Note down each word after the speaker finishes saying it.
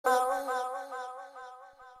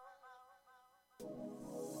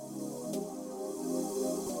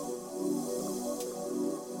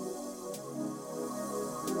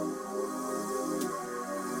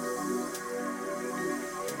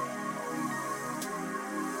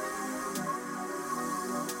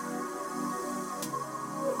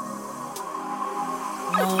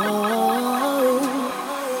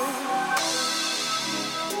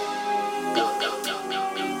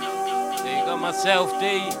myself,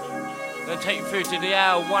 D. Gonna take you through to the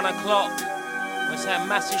hour, 1 o'clock. We'll say a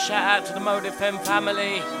massive shout out to the Mode FM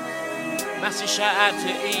family. Massive shout out to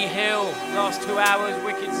E Hill. Last 2 hours,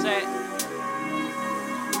 wicked set.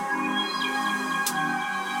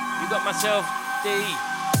 You got myself, D.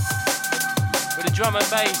 With the drum and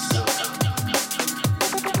bass.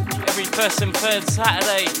 Every first and third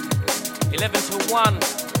Saturday, 11 to 1.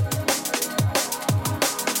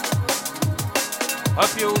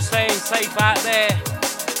 Hope you're all staying safe out there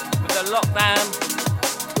with the lockdown.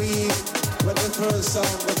 When the first song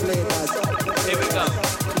we played that. Here we go.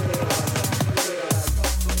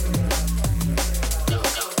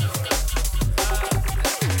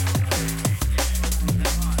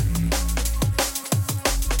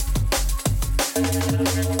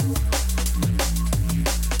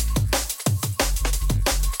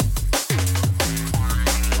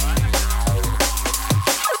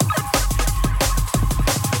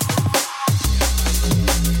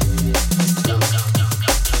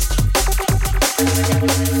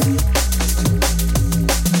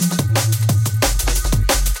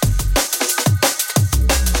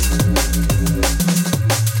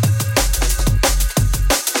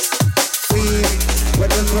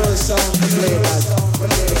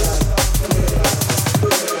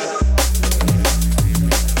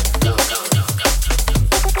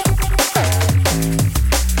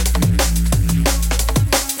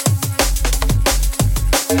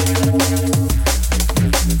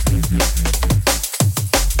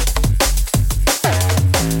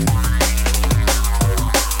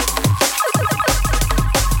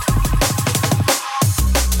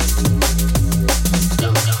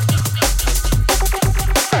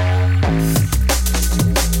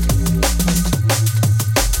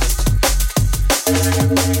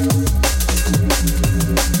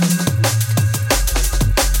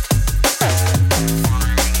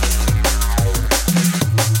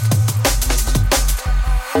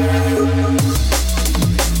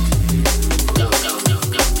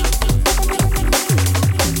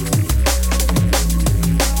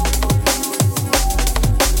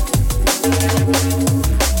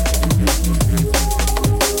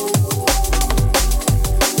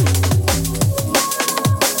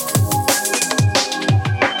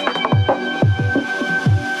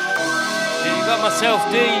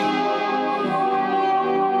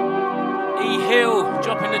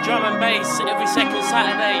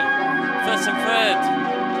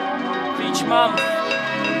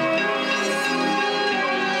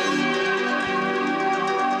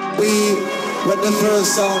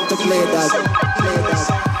 Song to play that.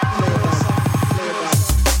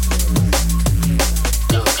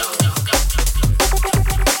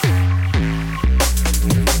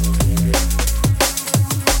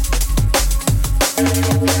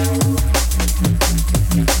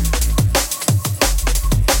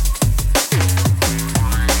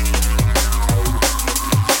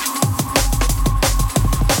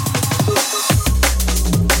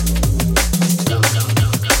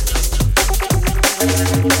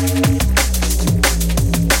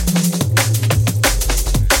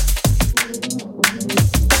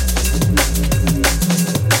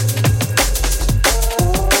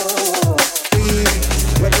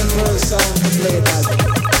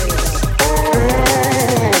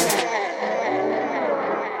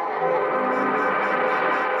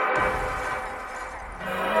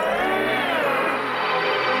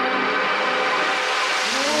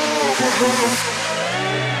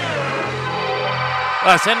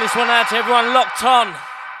 I send this one out to everyone locked on.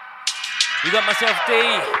 You got myself D,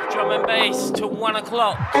 drum and bass till 1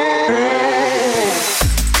 o'clock.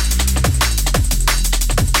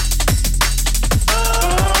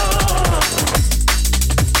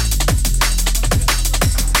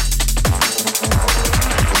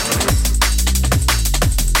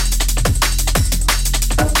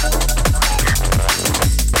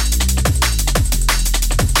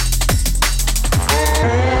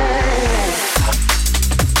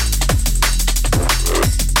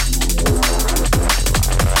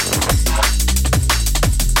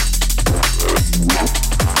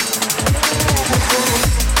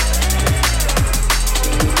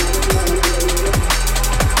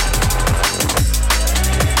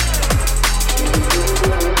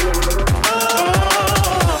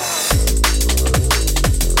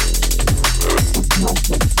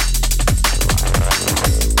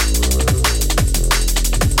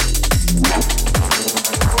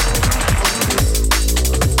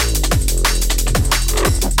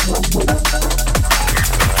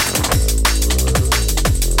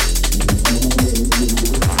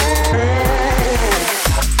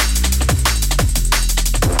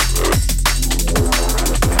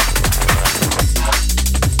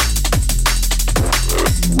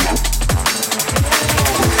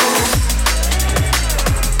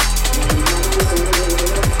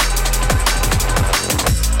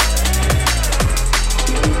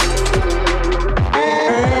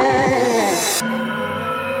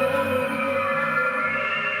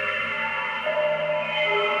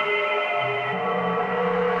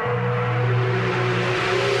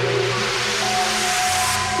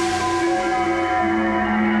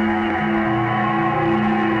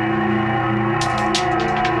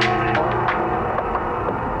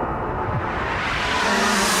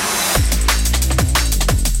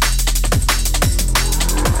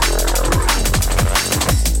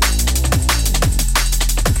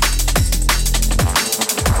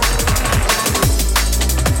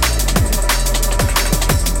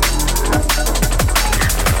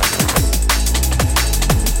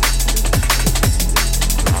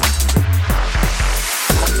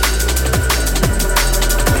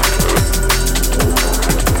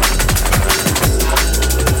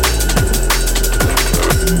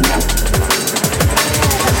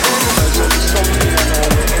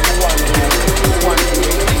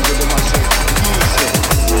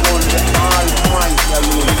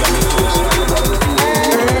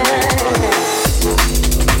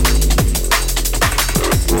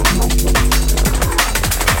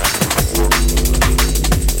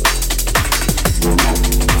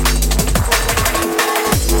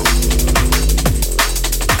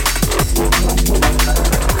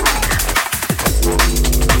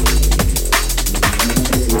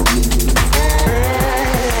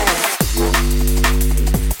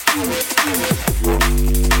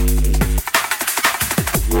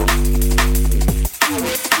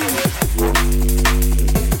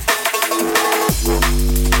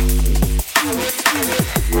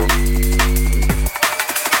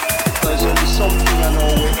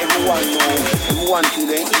 to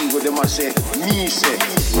the ego, them a say, me say.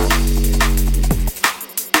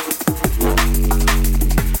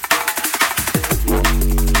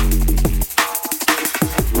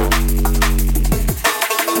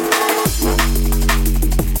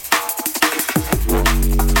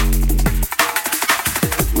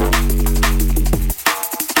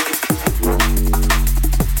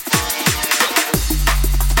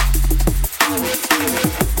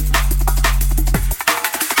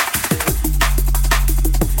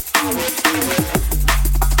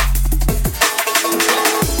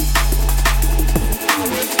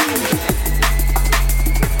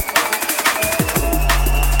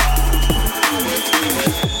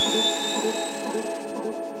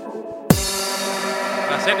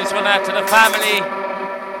 Family,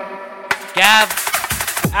 Gav,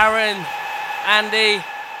 Aaron, Andy.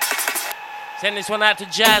 Send this one out to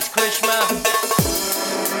Jazz Krishma.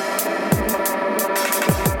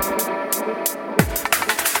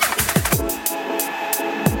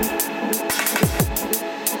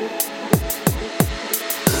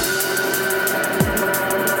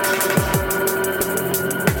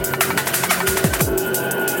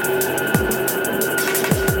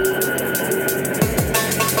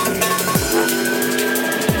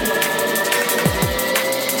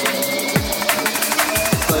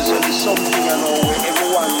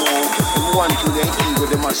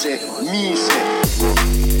 Say, me say.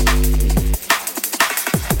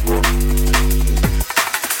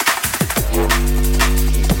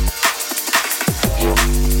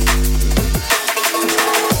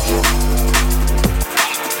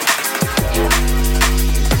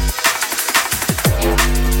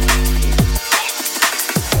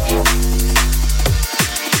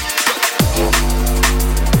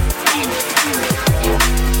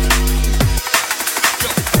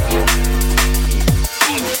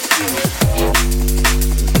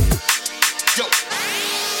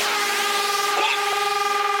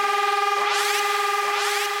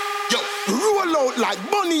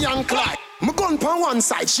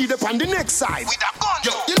 Side, she up on the next side. With a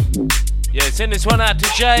gun, yeah, send this one out to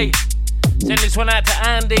Jay. Send this one out to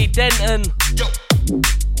Andy, Denton,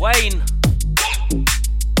 Wayne.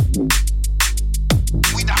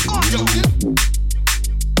 With a gun,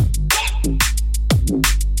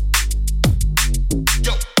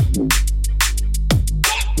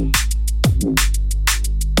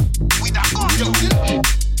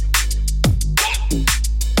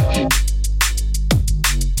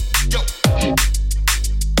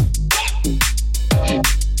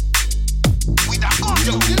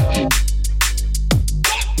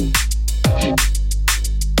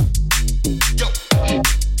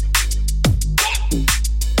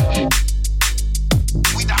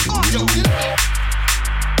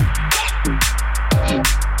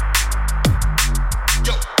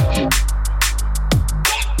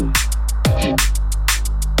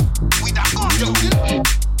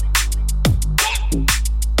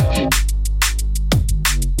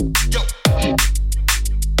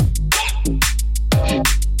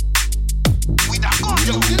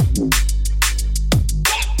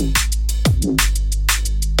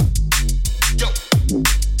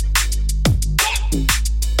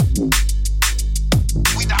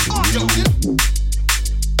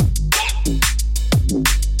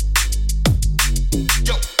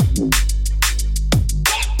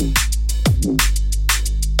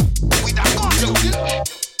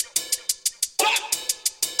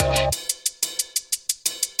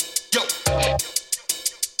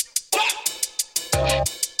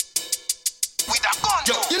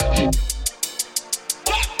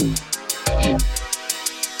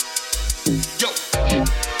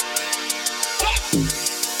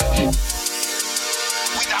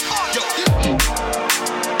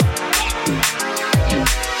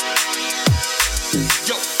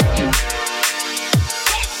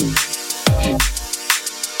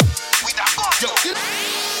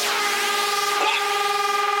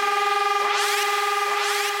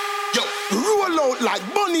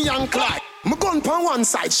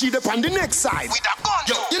 side, she up on the next side. With a gun,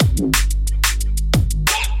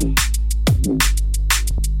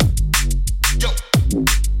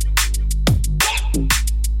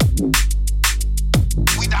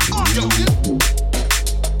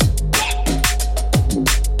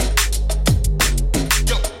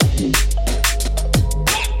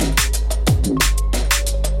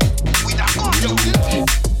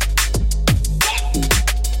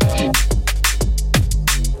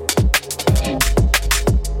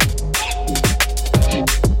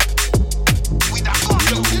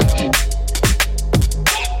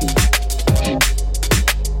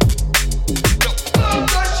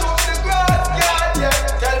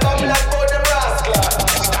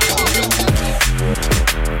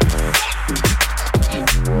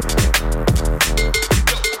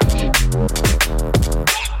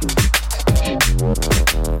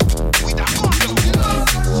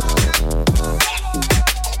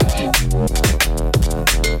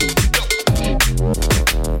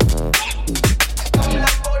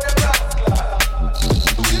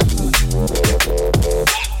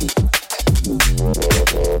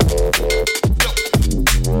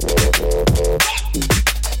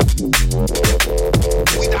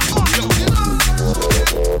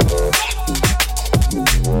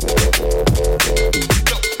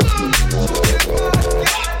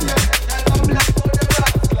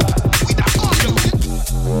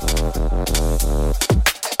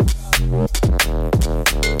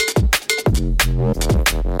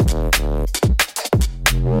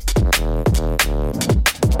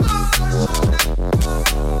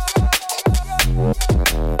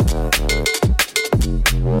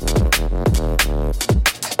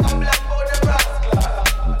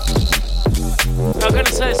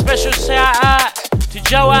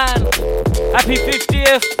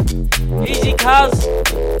 30th. Easy Cuz.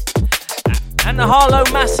 And the Harlow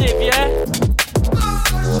Massive, yeah?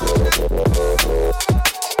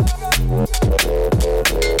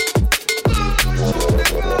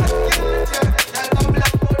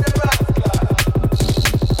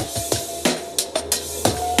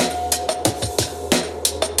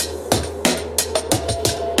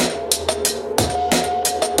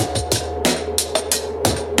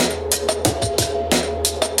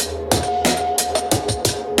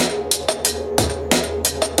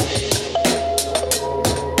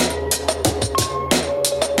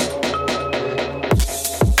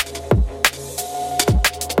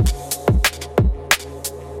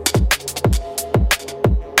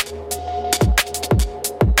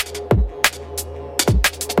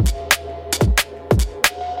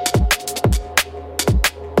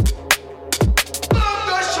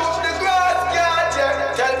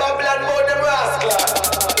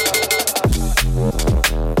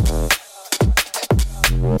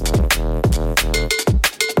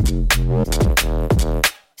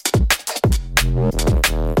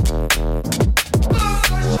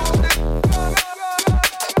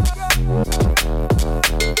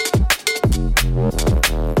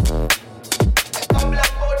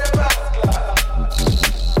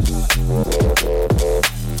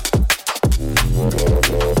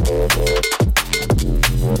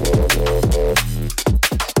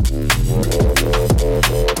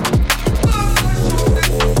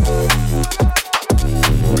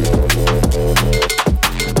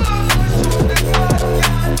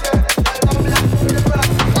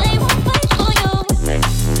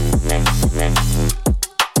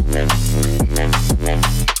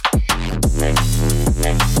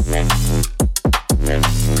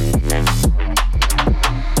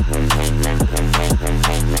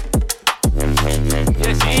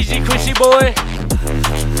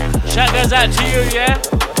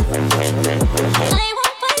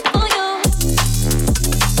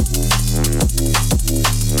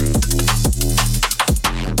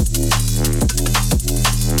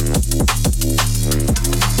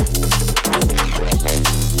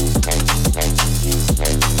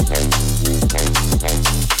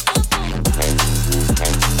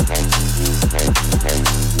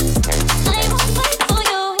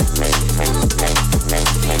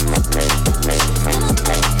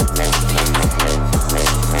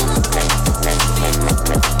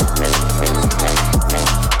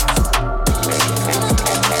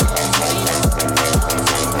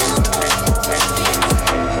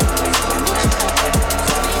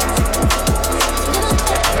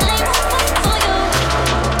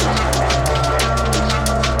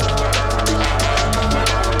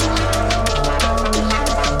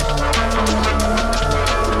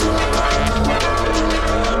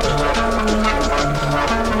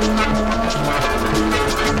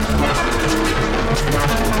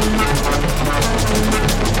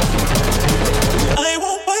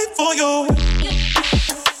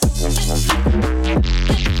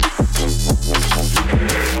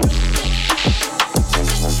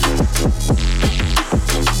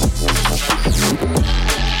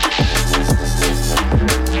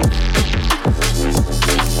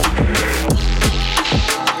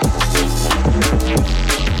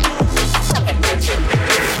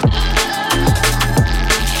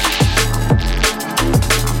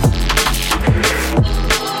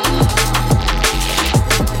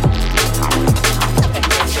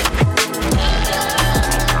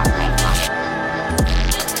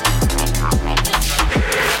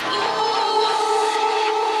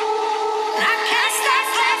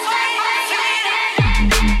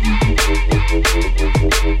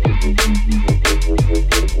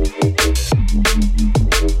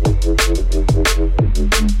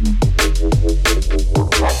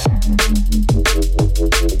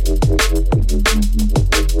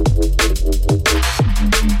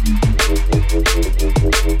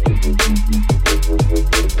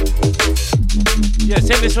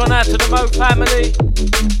 this one out to the Mo family.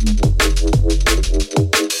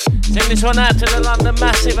 Send this one out to the London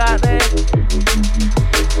Massive out there.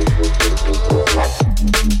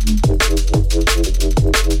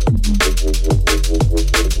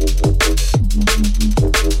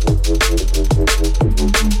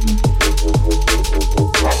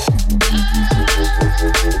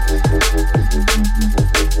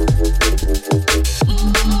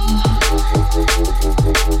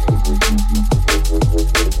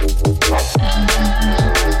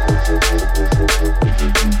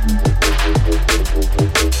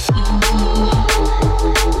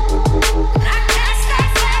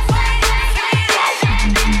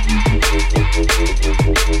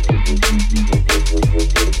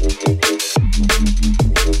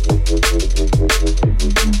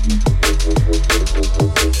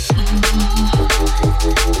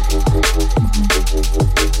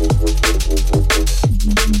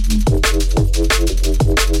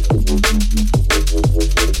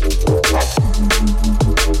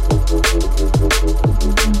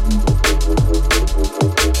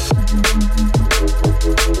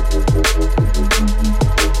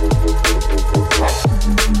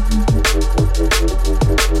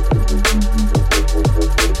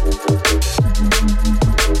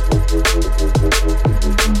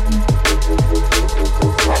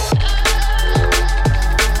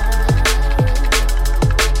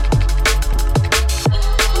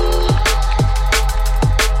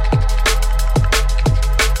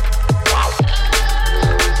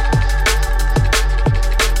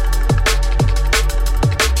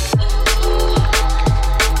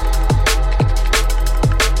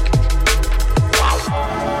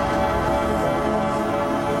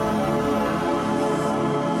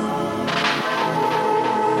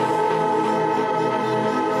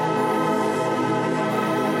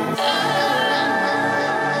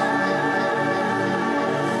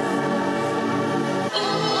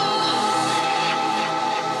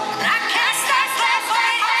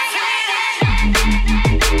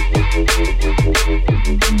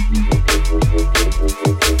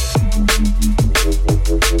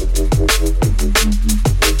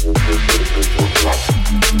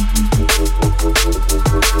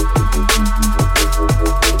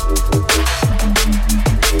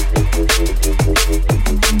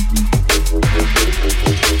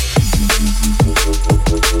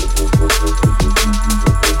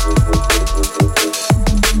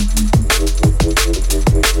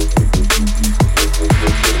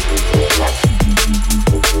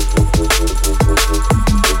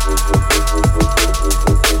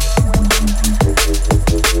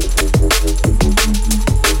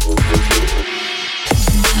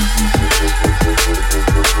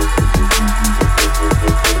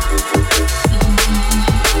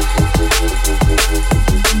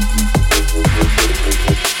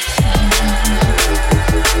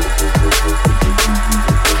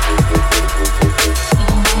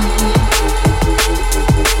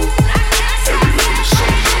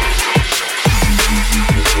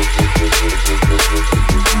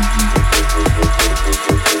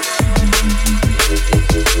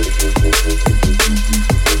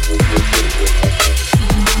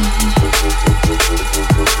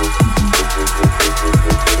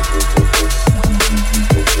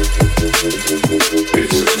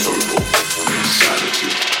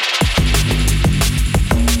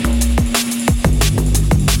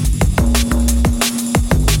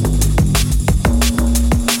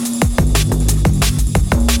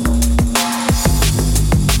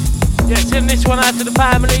 out to the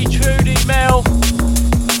family, Trudy, Mel.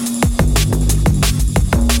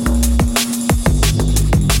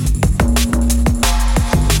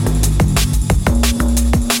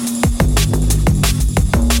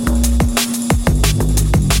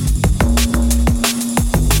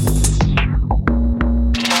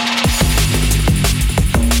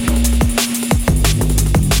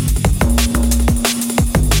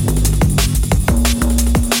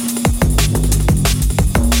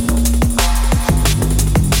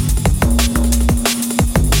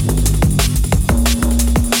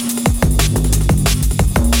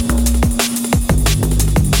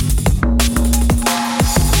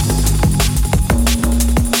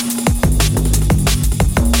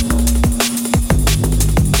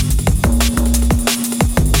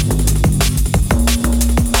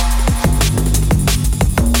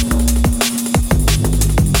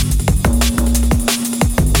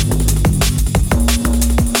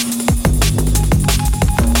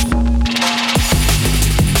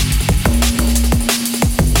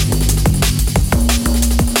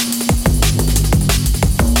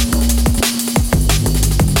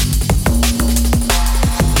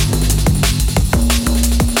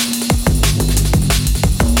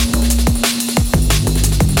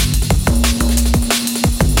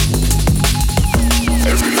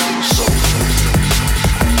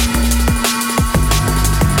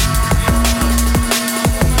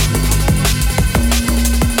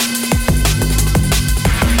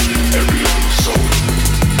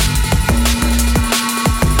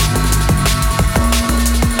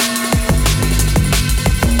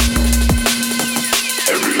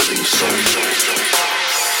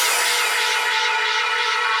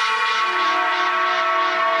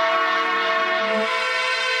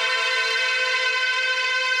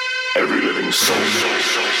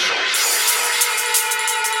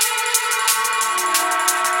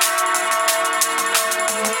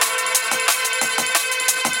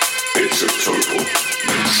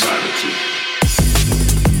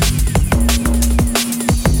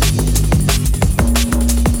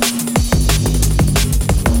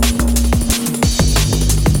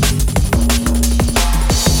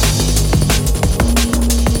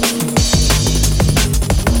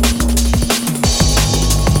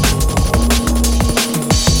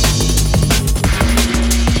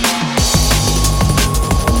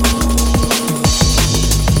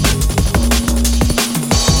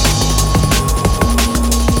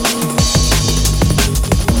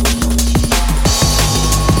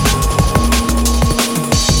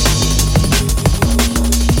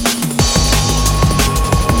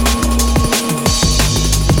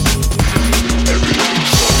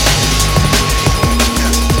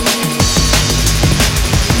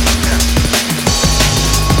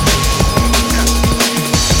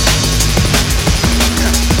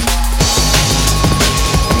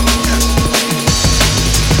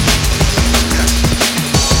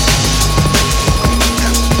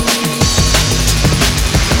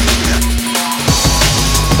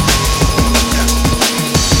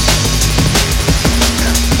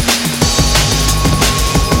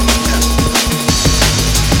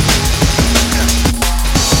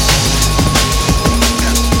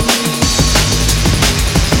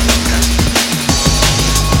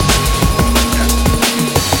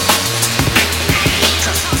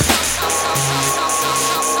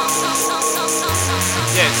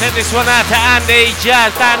 Send this one out to Andy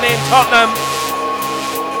Jazz down in Tottenham.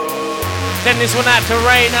 Send this one out to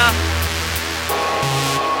Raina.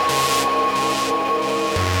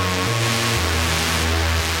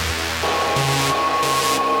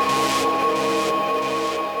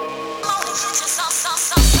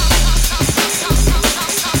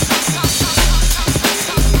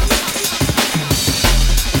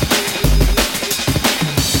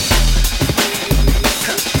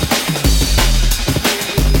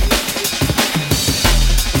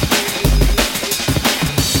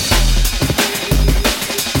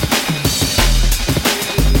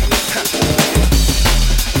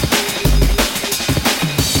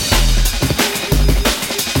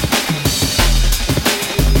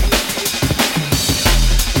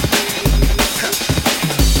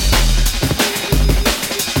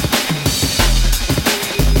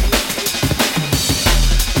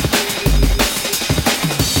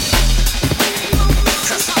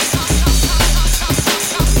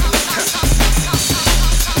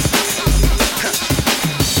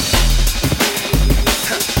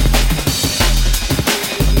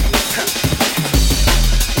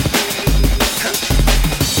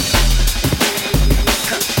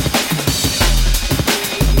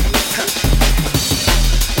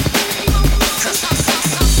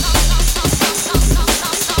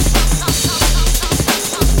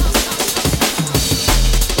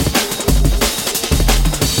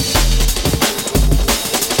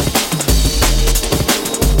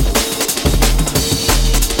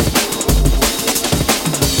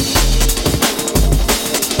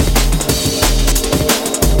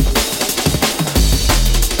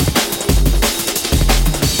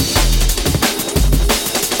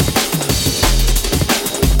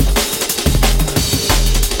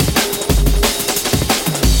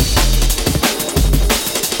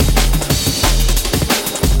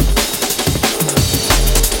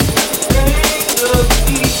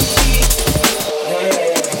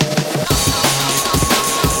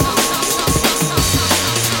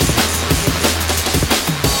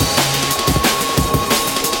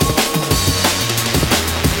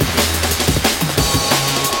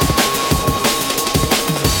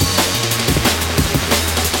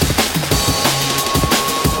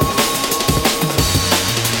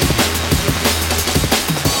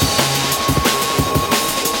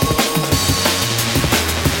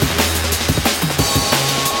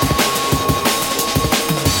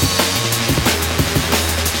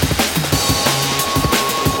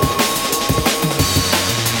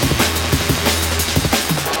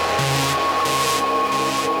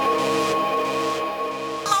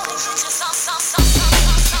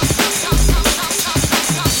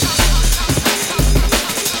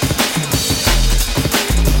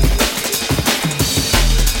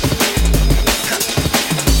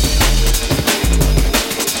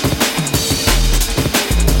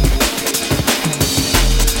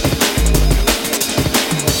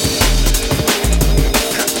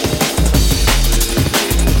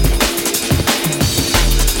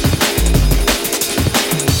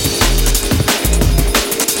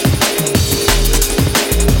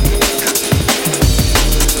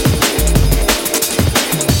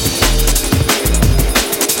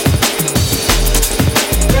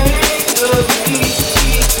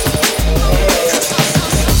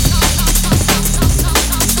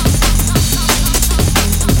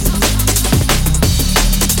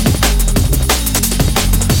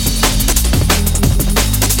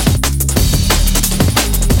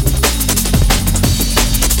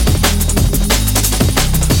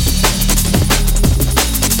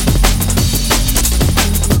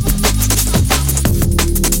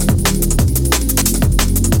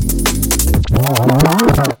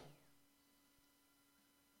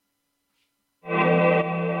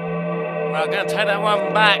 take that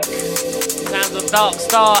one back. Sounds of Dark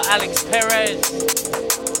Star, Alex Perez.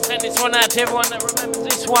 Send this one out to everyone that remembers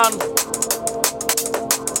this one.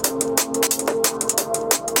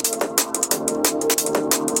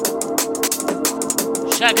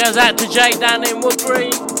 Shout goes out to Jay down in Wood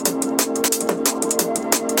Green.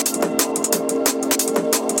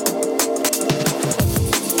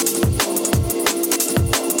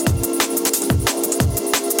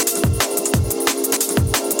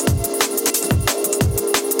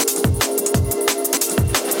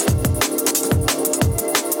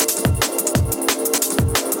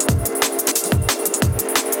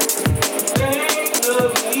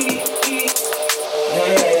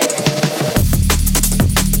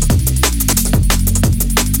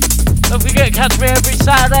 Catch me every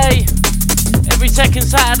Saturday, every second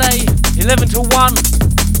Saturday, 11 to 1.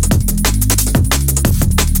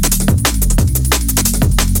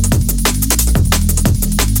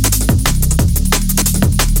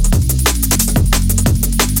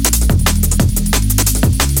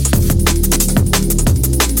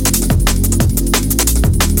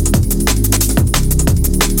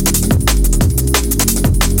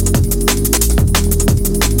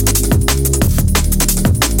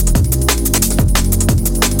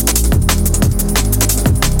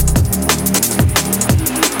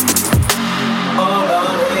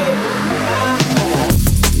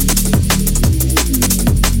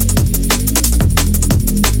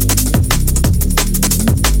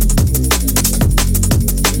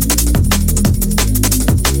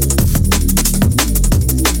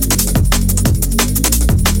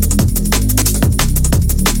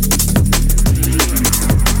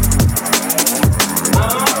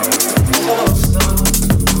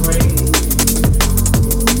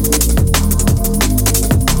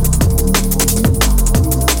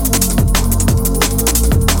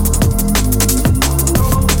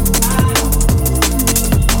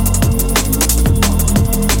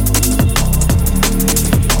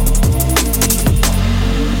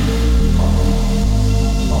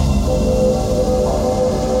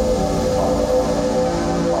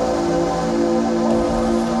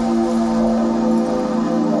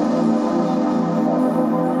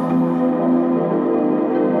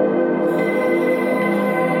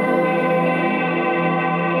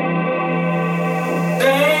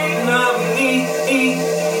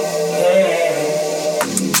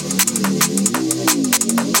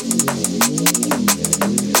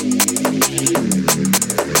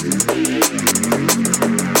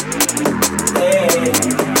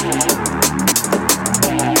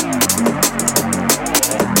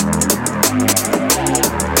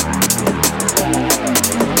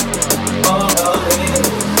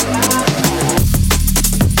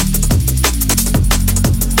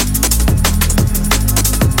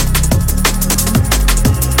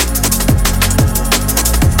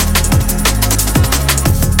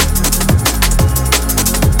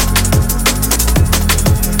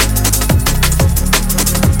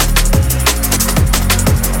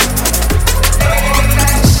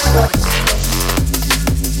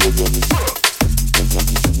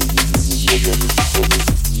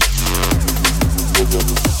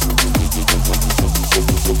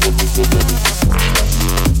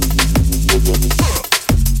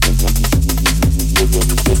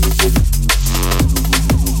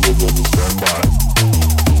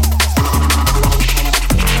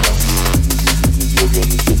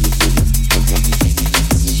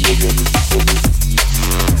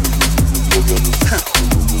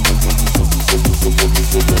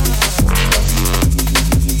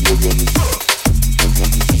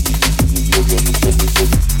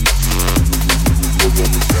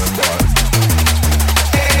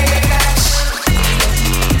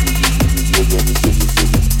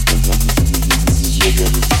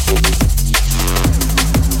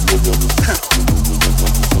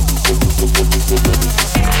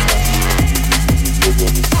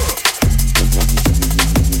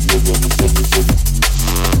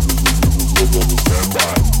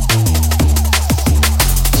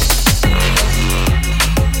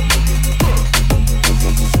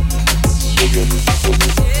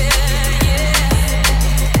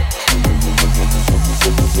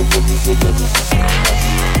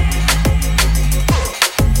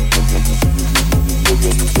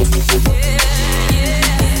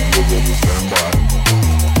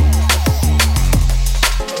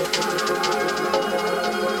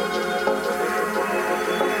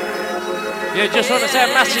 Yeah, just want to say a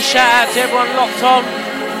massive shout out to everyone locked on.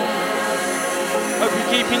 Hope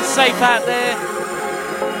you're keeping safe out there.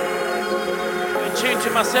 And tune to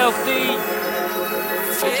myself, D,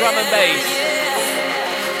 for drum and bass.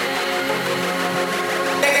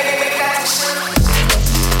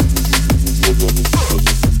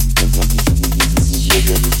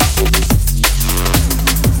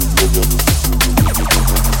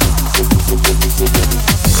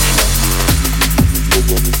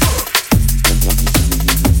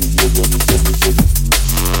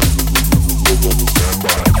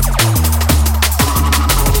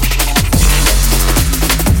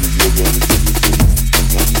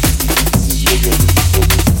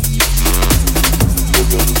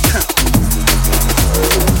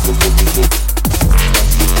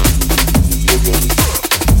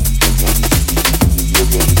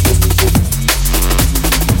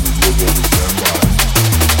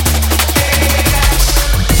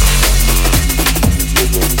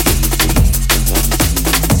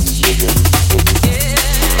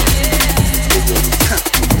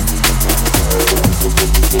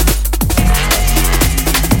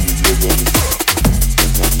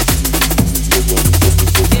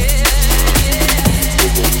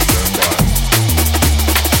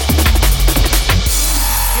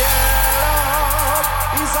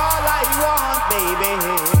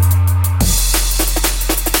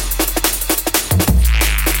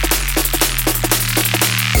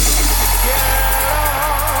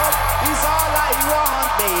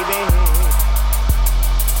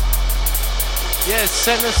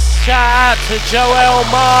 Send a shout out to Joel,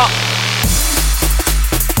 Mark,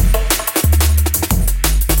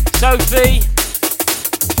 Sophie.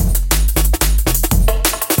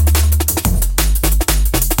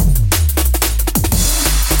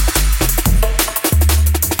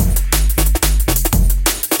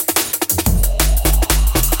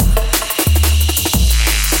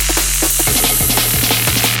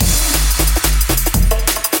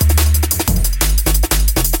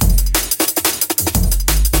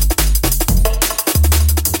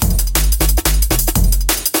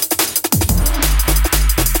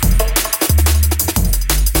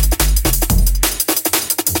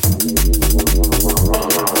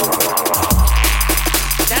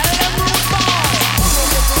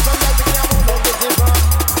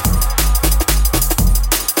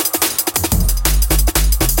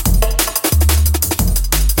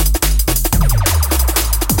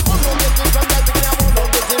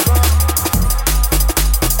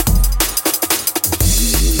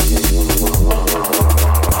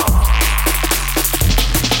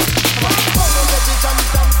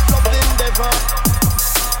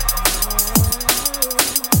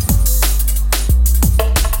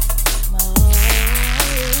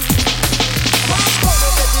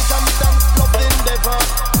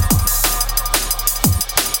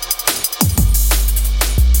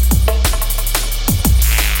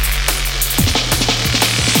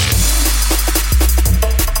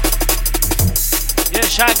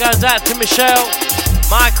 Shout goes out to Michelle,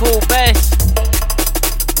 Michael, Bess,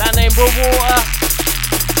 down there in Broadwater.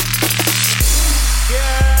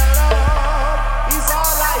 Girl, it's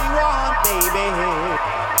all I want, baby.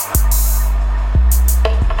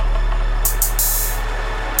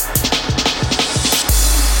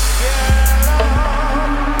 Girl,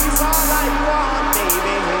 it's all I want,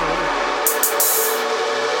 baby.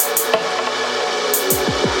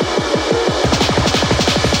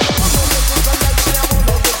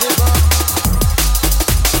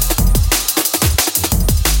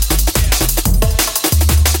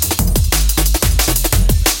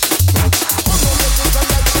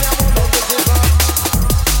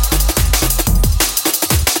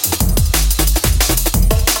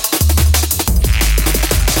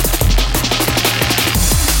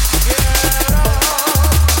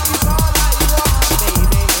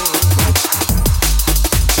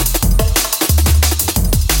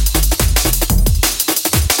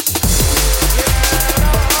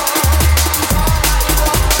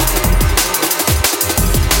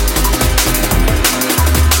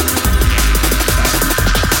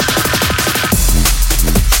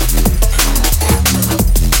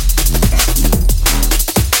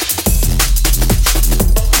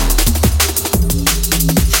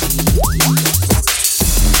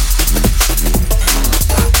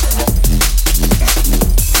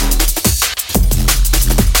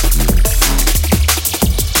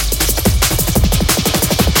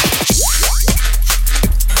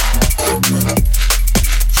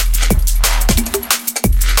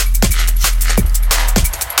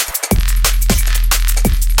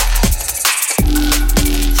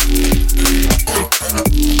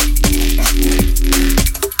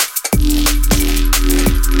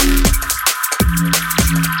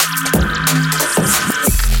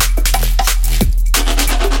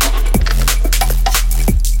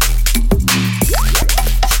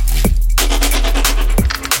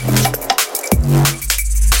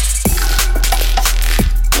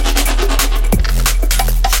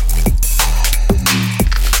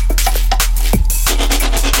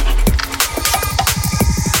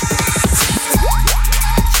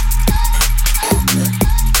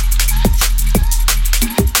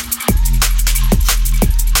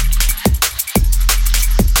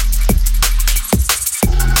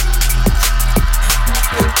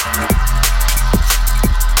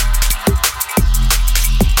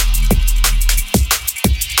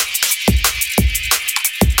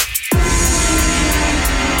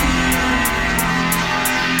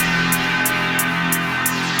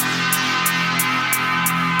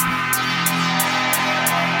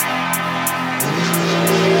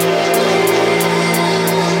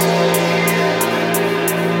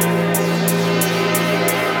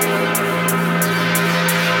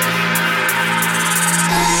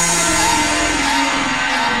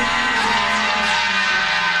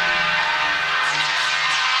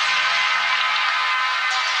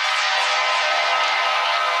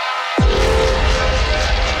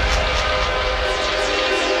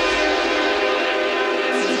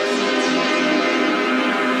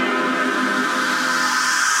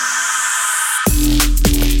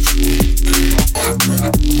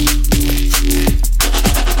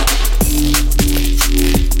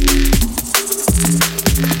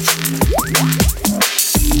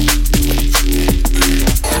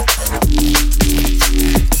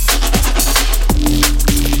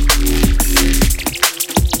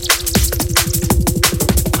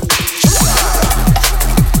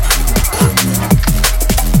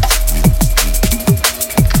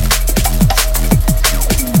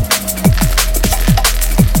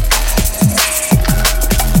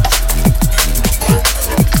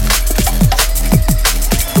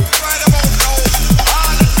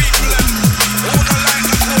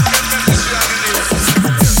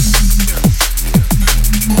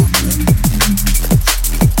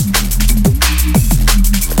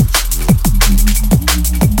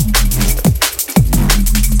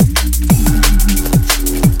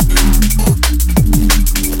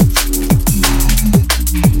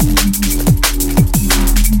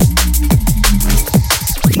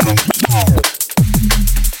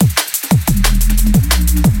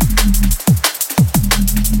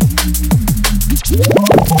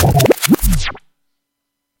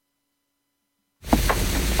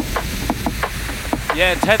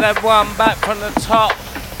 Take that one back from the top.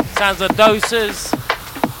 Sounds of doses.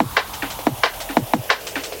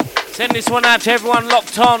 Send this one out to everyone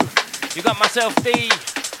locked on. You got myself D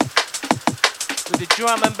with the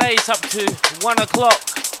drum and bass up to 1 o'clock.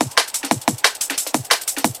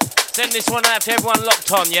 Send this one out to everyone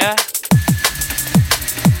locked on, yeah?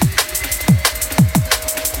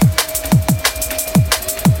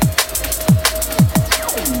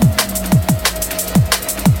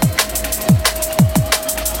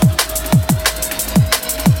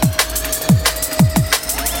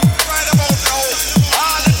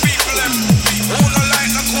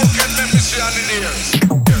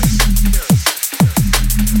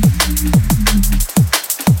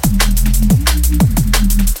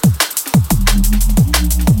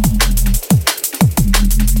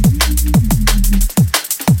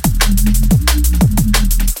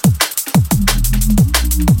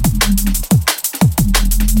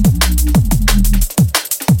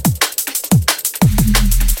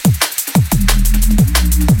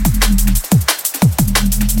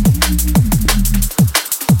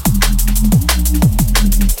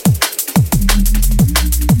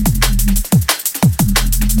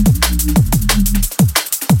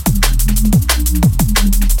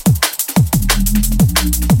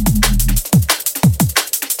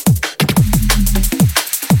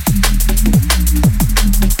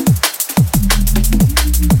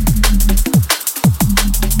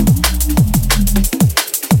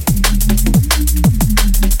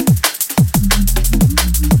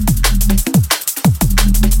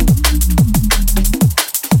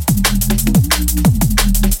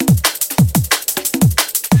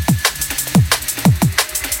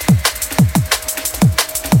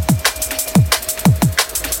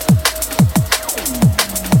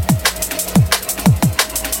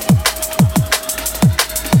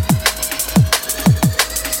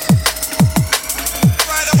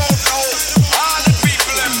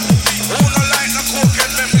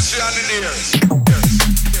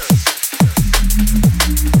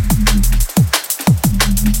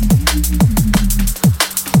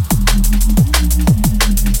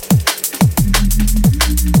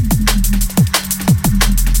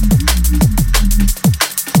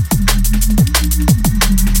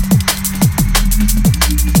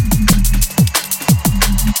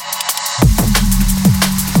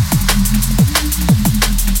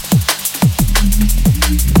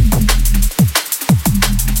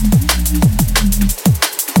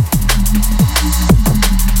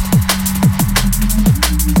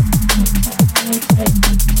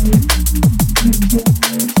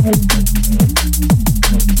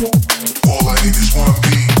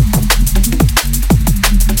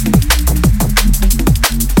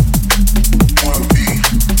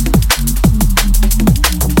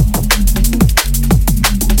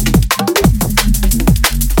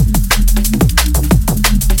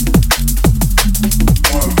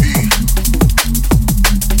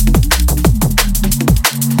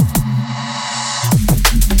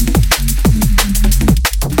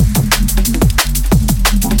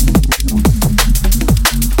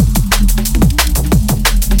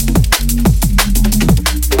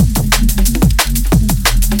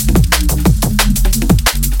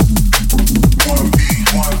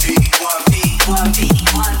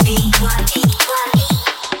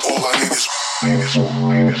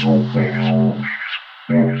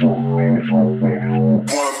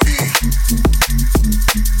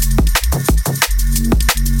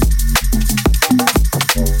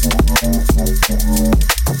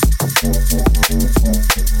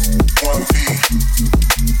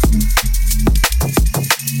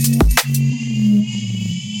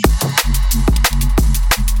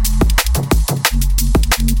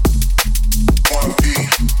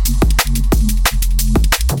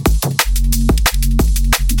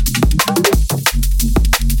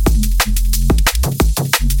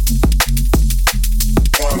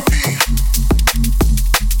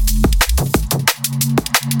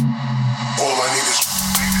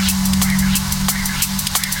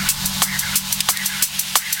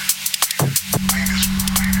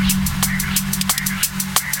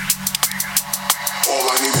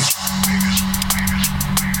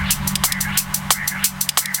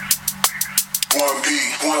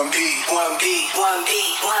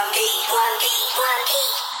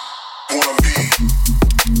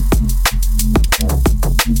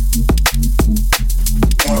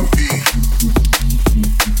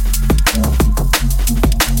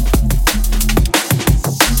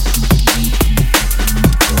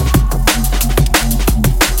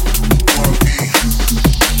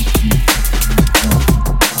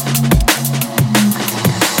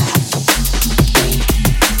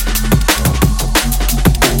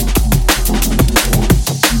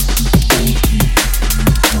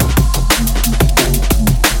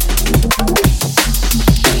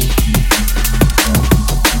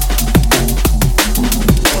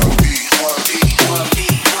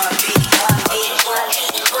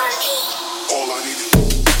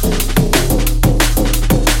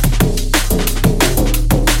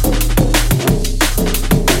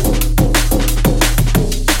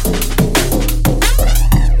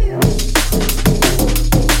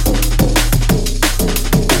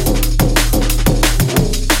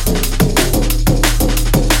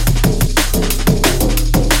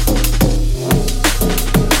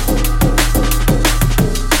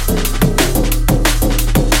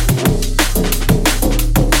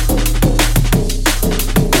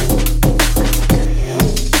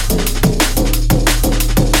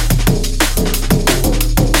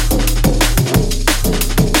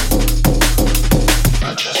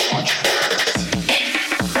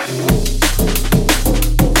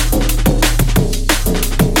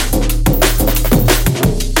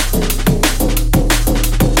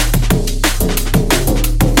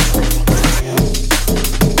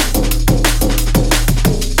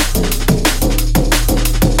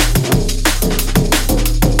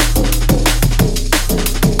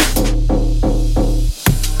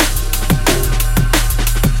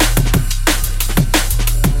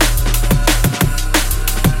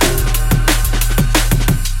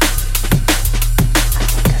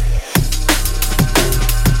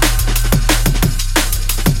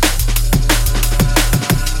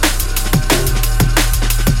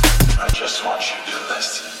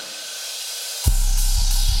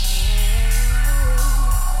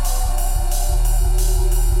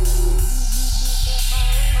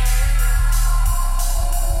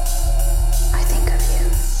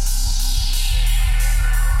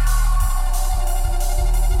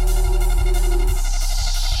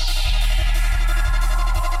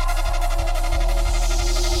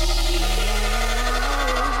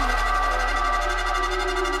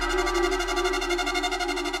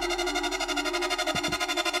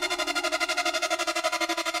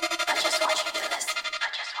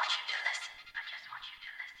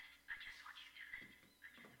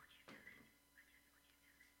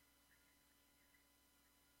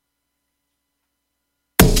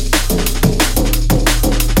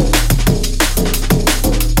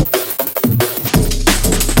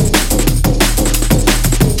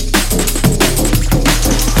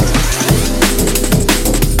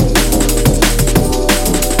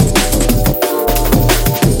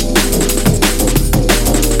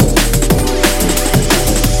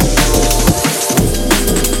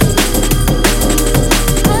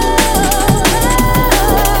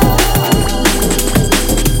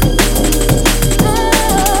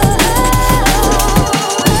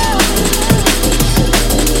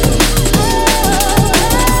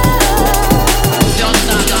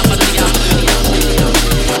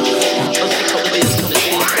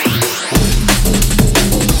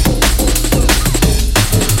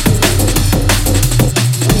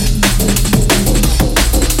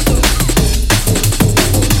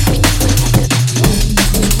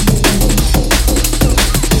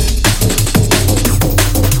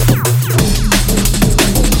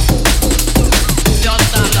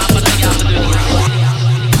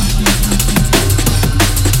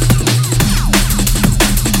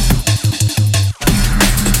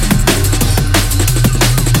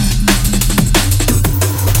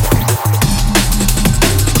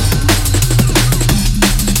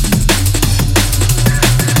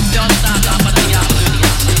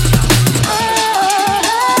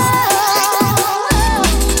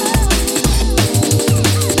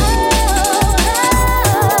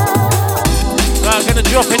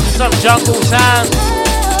 Jungle sound.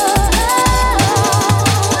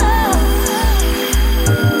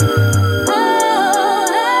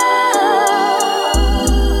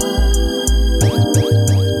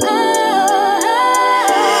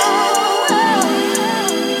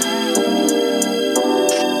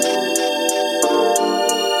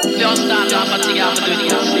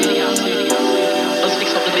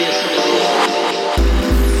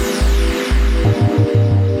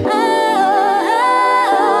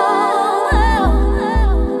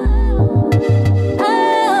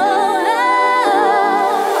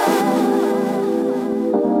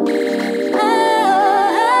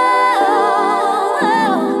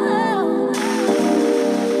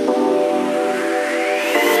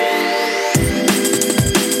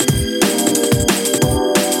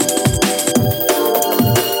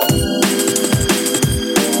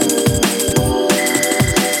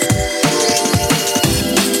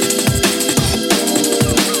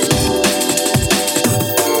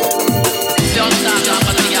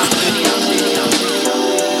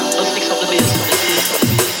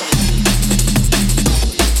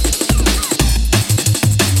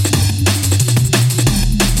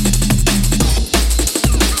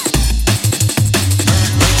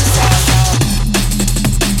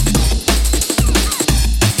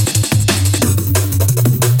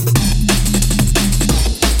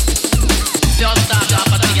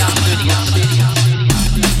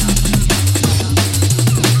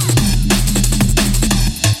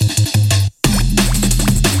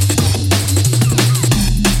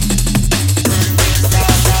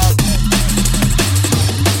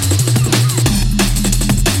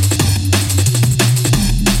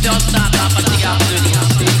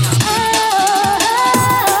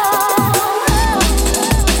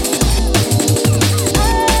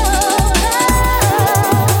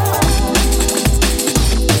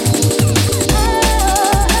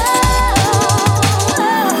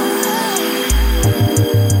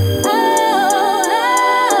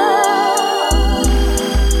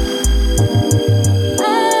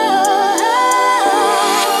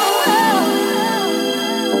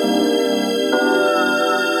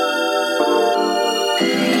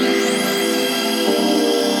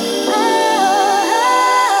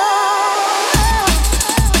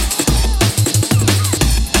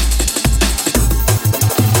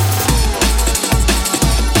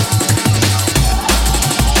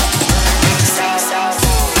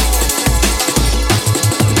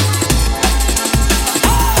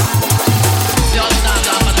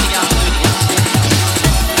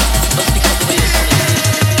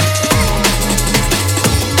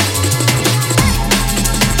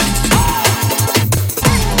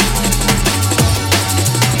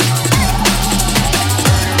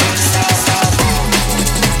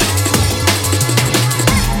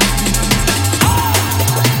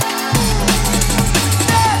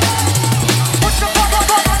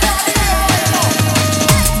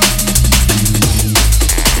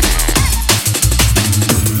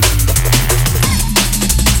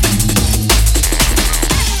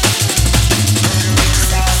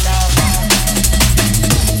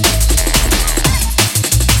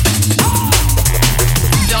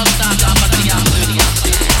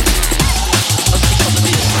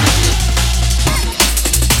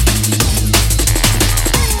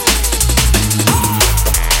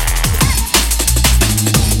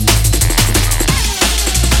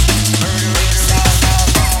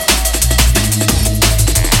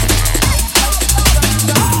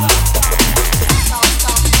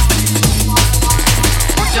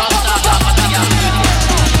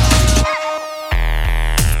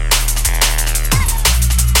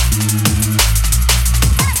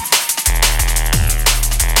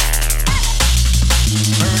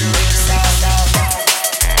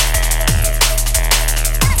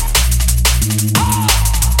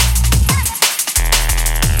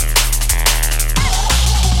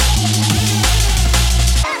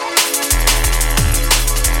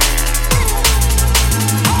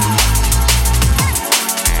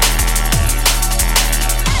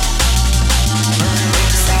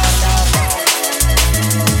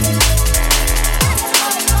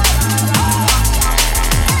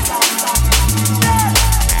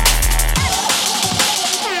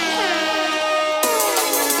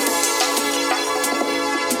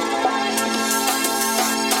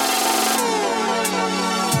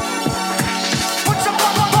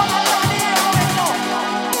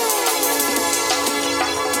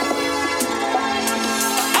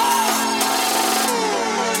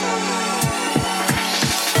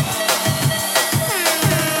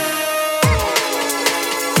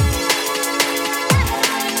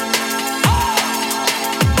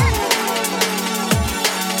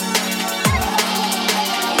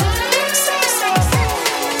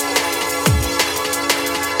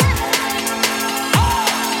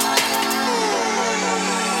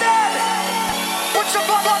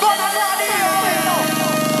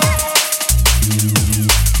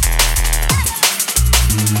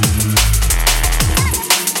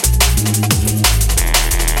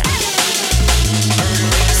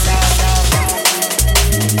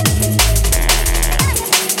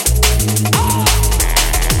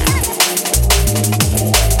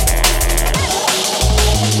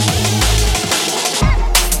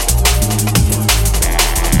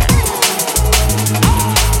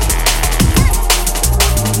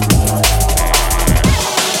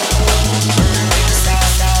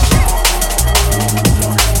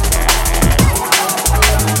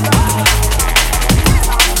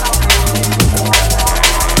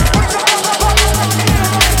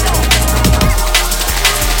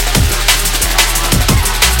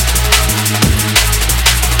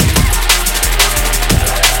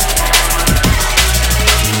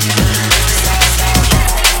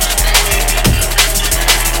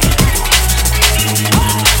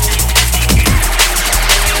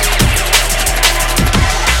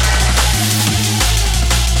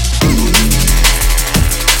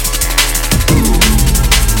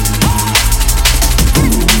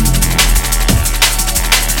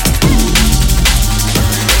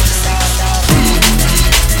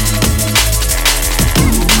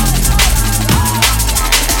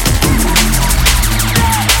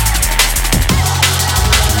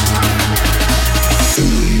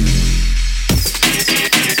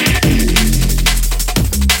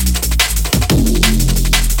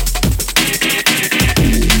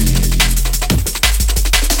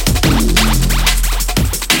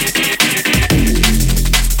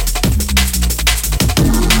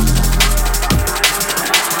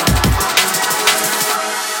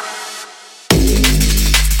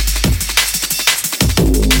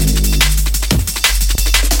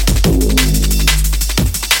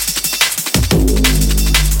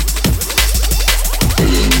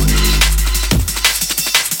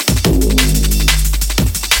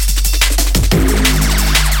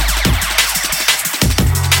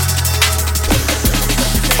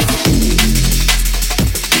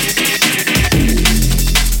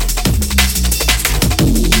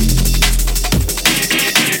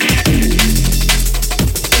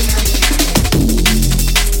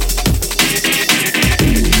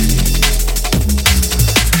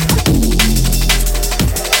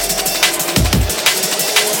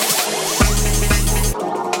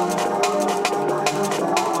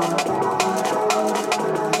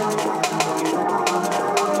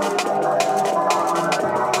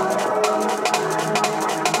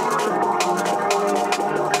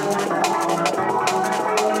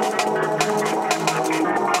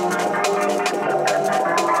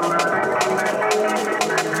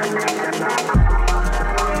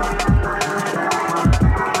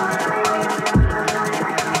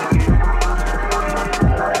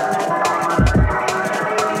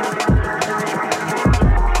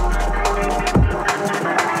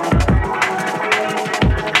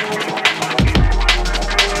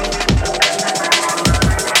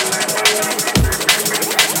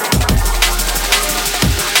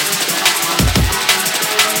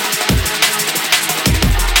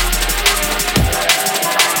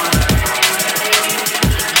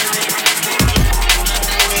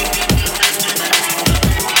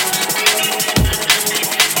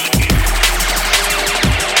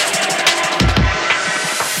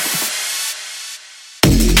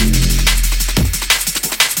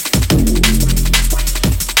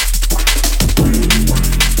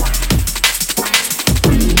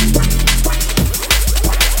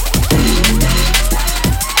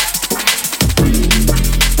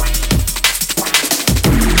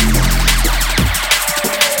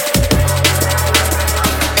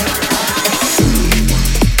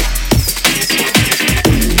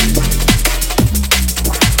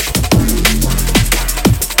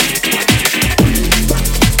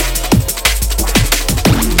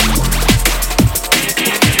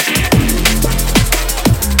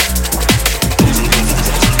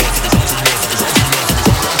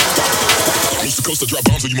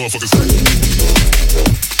 you motherfuckers.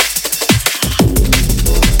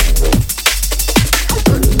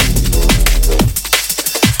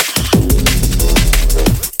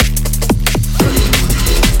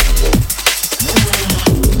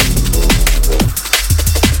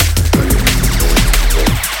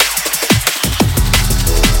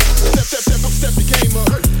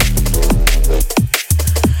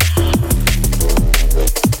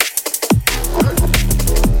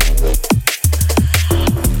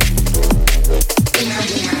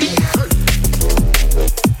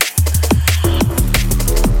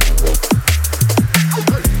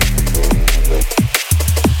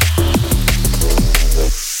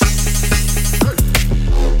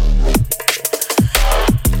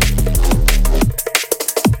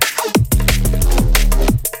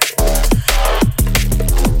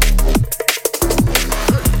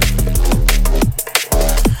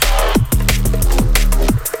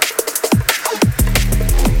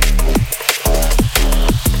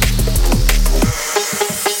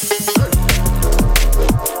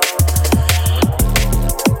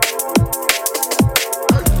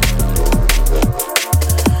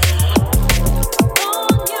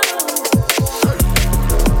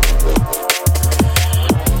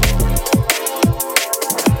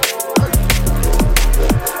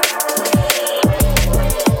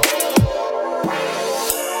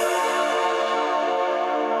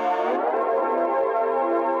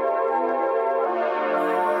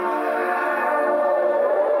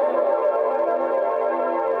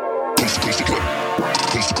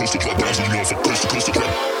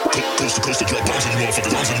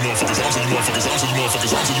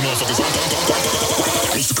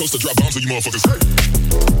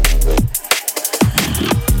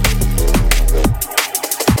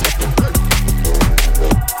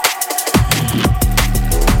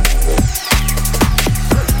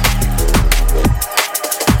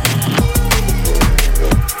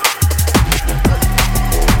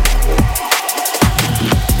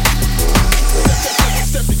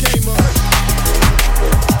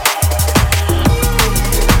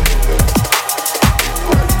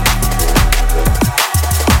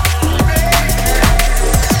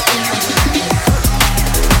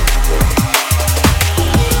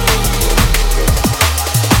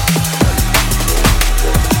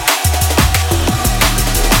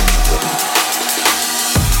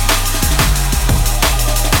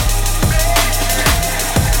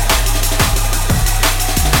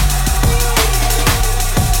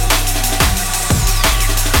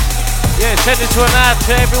 Send it to an ad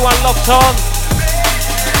to everyone locked on.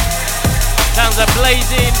 Sounds are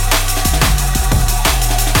blazing.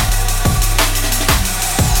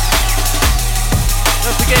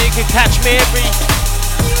 Don't forget you can catch me every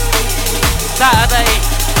Saturday,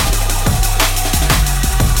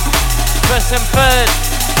 first and third,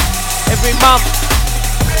 every month.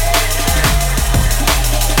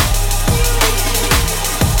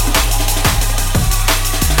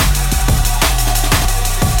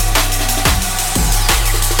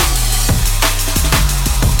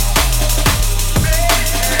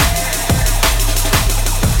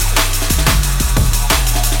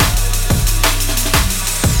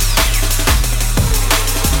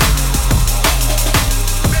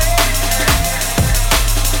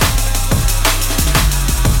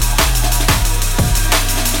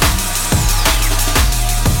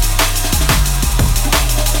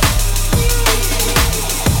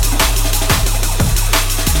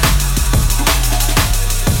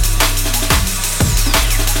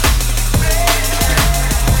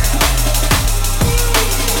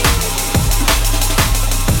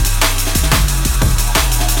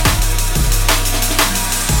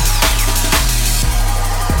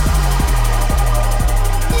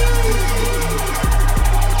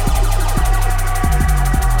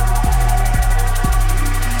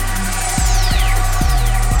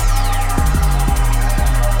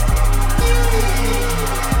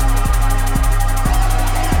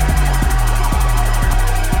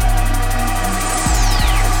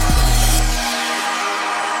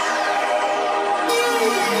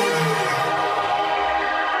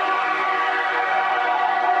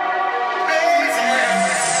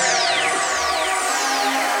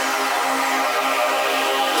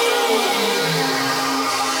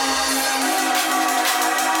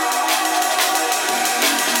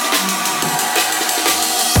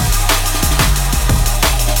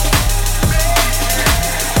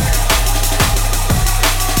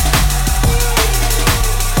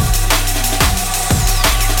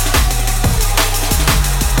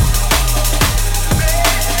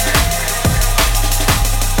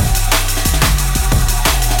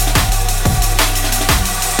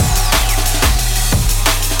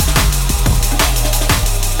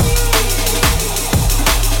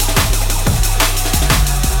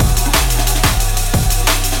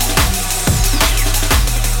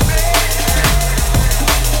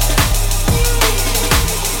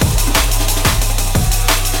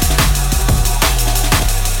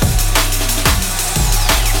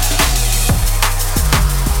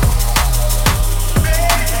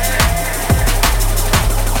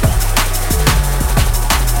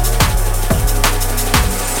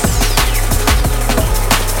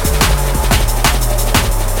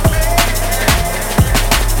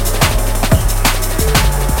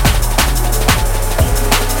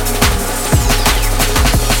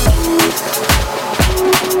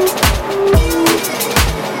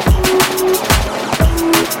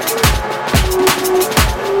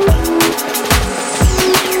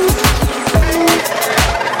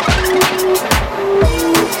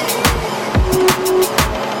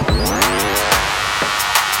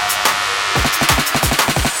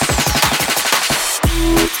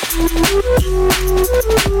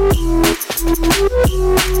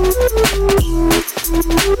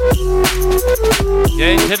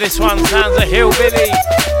 Get into this one, sounds a hillbilly.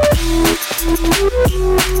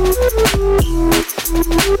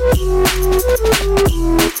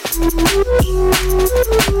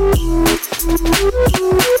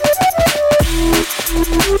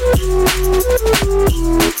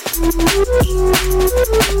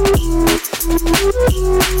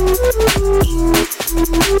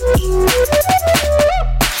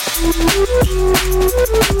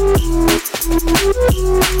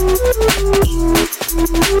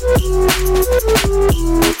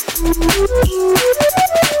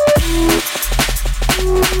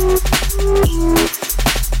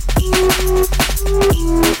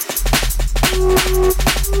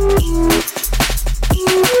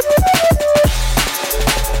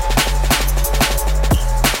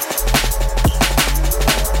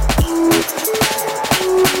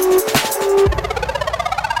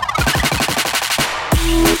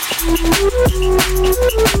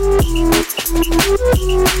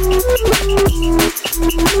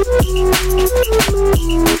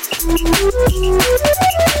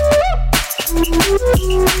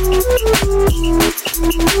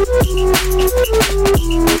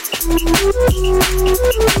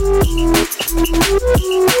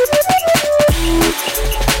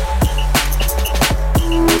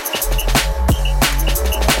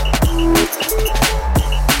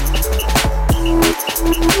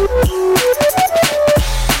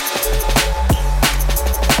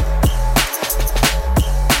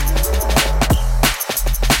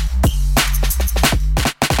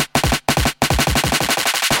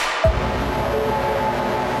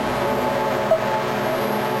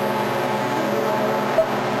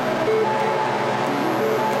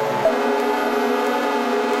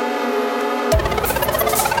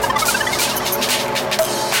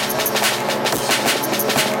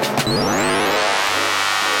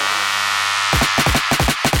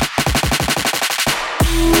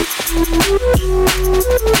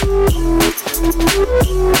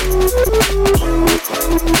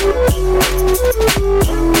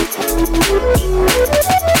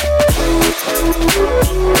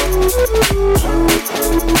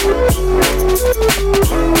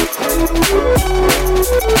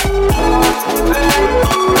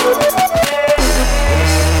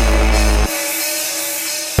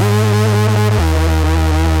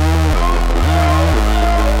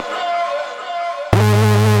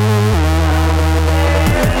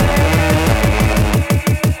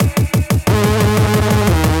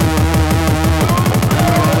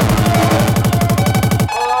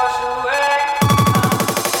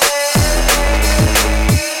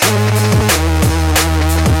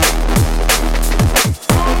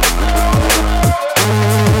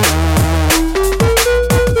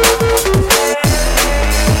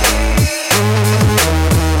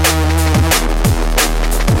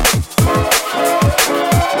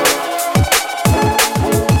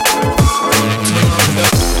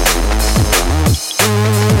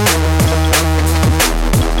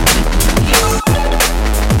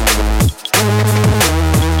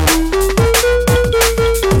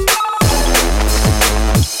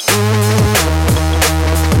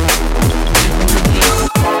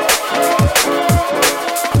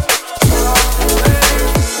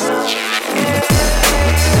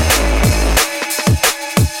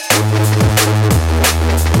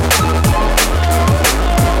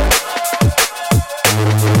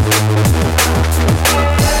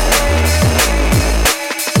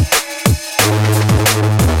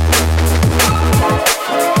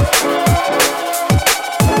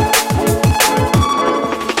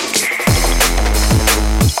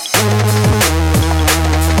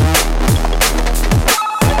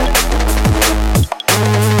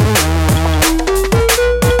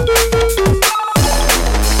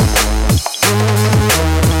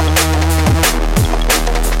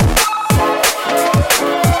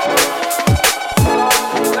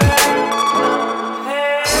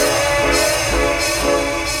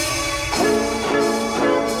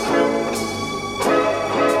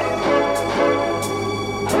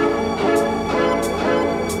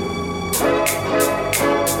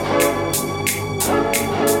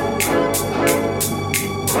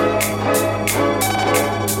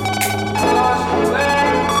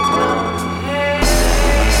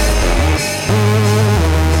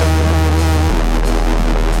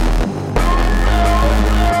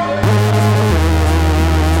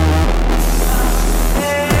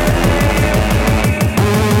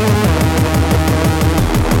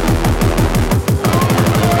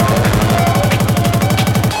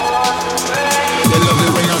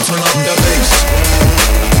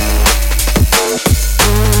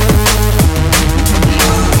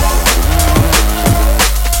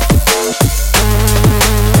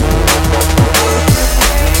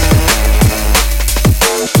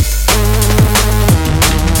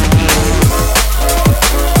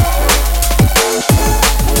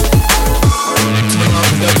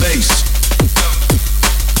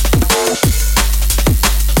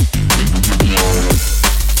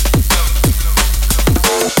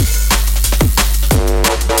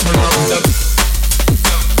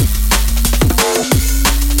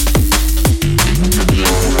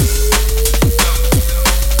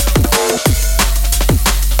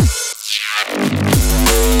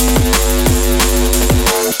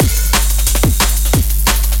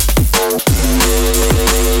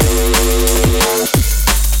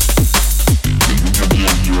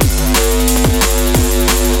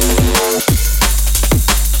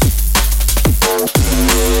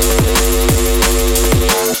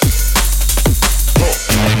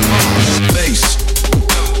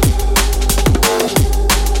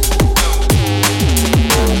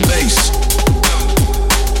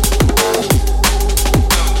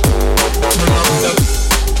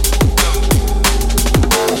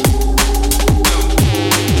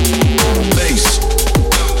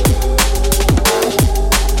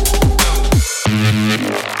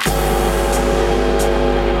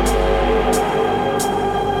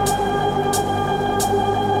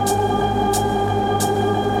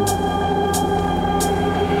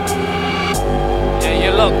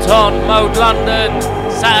 Mode London,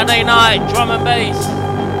 Saturday night, drum and bass.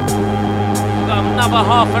 We've got another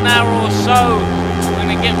half an hour or so. We're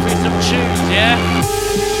gonna get through some tunes, yeah?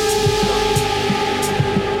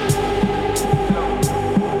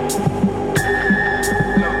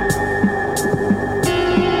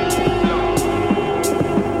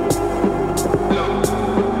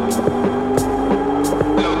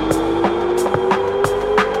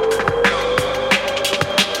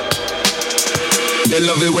 They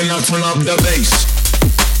love it when I turn up the bass.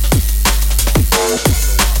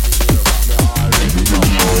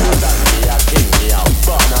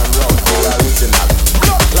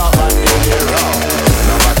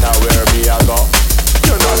 No matter where me I go,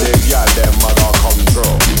 you know the girl them mother come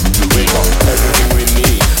through. We got everything we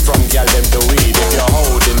need, from girl them to weed. If you're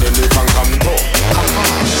holding, then you can come through.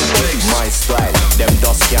 My style, them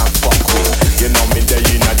dust can't fuck with. You know me there,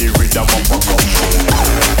 you know the rhythm of a cup shit.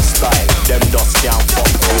 Style, them dust can't fuck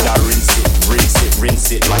with. I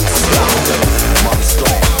rinse it like slime. My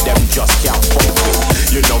style, them just can't fuck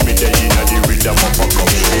with. You know me there, you know the rhythm of a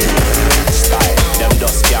cup shit. Style, them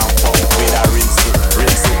dust can't fuck with. I rinse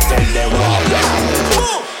it, tell them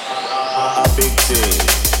a big thing.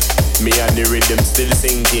 Me and the rhythm still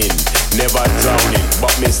sinking, never drowning,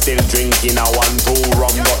 but me still drinking. I want to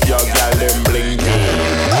rum, but your gal them blinking.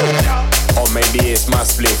 Or maybe it's my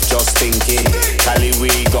spliff, just thinking. Cali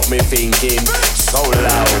weed got me thinking. So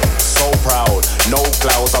loud, so proud, no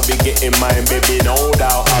clouds. I'll be getting mine, baby, no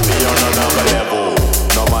doubt. I'll be on another level,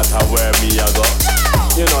 no matter where me I go.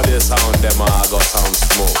 You know the sound, them I go sound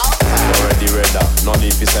smooth. Already read up, no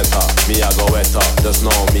need to set up. Me I go wet up, just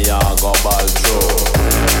know me I go ball through.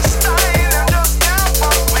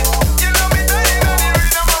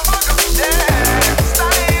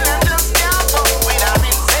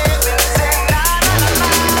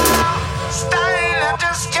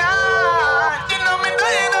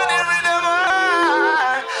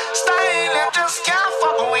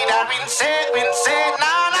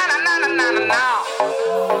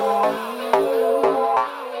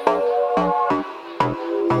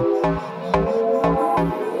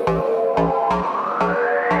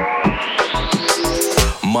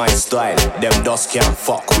 My style, them dust can't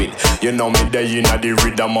fuck with. You know me there, you know the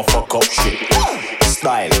rhythm of fuck up shit.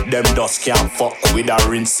 Style, them dust can't fuck with. I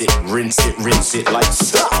rinse it like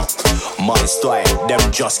style. My style,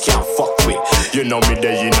 them just can't fuck with. You know me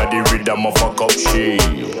there, you know the rhythm of fuck up shit.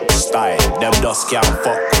 Style, them dust can't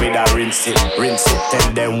fuck with. I rinse it,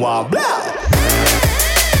 tell them wah blah.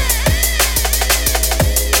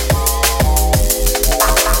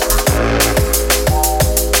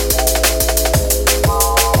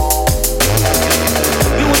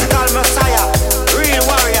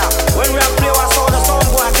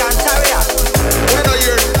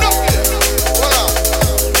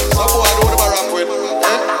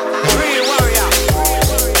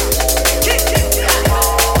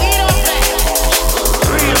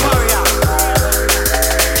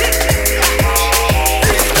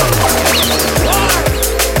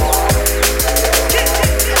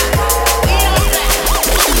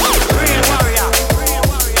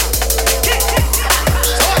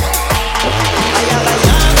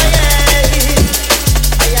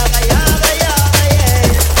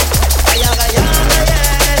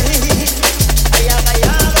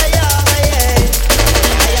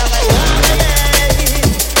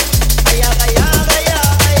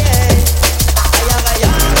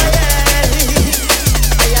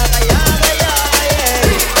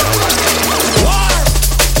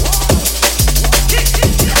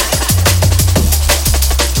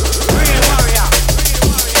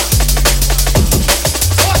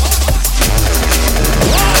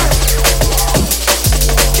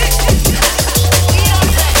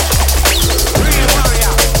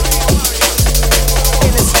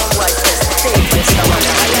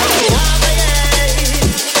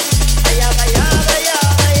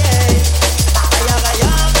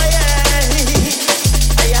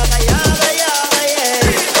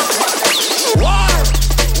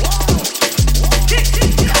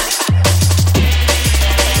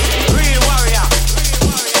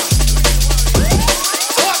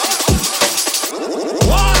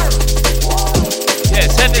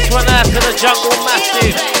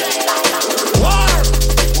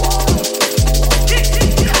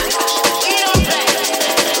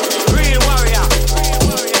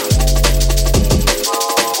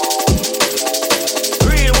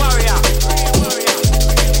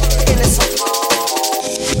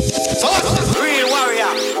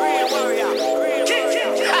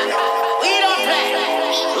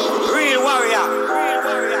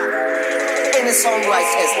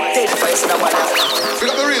 songwriters, they Pick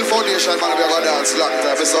up the real foundation, man. We are gonna dance long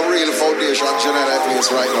time. It's some real foundation general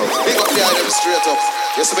place right now. Pick up the item straight up.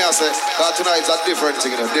 You see me, I say, that tonight's a different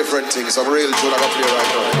thing, you know, different thing. Some real tune I gonna play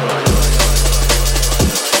right now.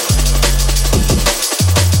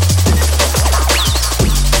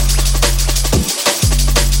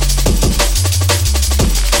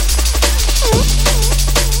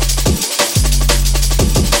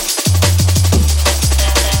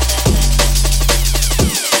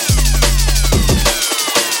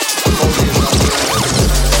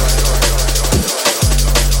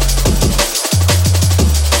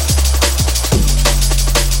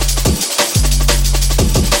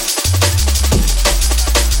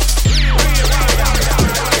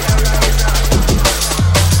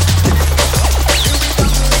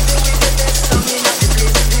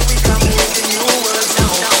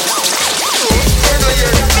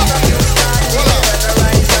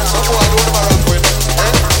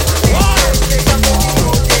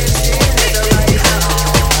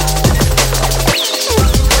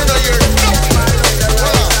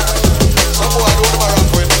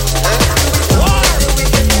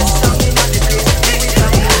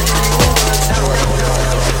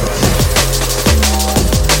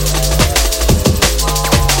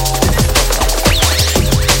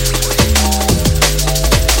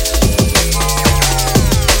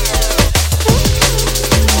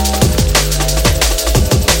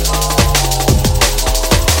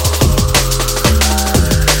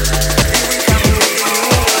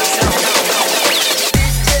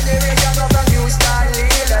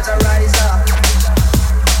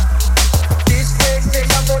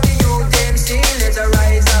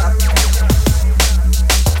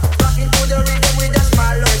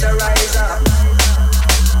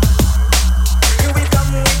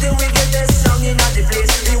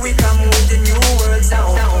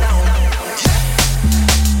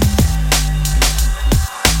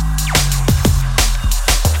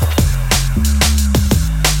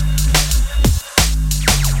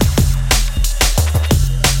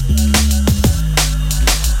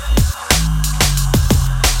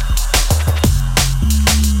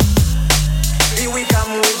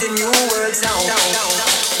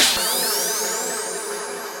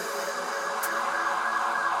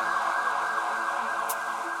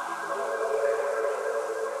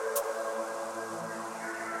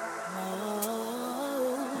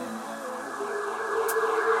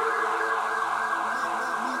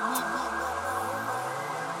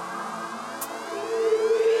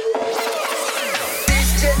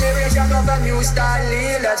 of a new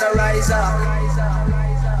style, let's rise up.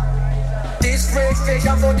 This freak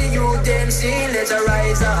station for the youth, them see, let's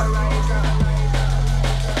rise up.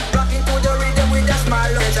 Rocking to the rhythm with a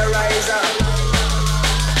smile, let's rise up.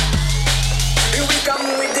 Here we come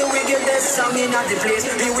with the wickedest song in the place.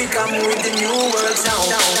 Here we come with the new world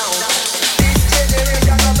sound. This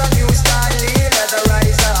generation of a new style, let's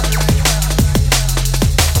rise up.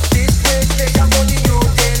 This freak station for the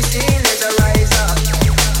youth, them see, let's rise up.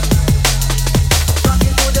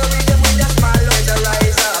 Rocking to the rhythm with a smile, let's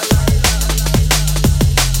rise up.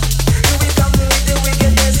 Here we come with the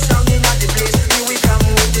wickedest song in the place. Here we come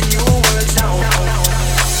with the new world sound.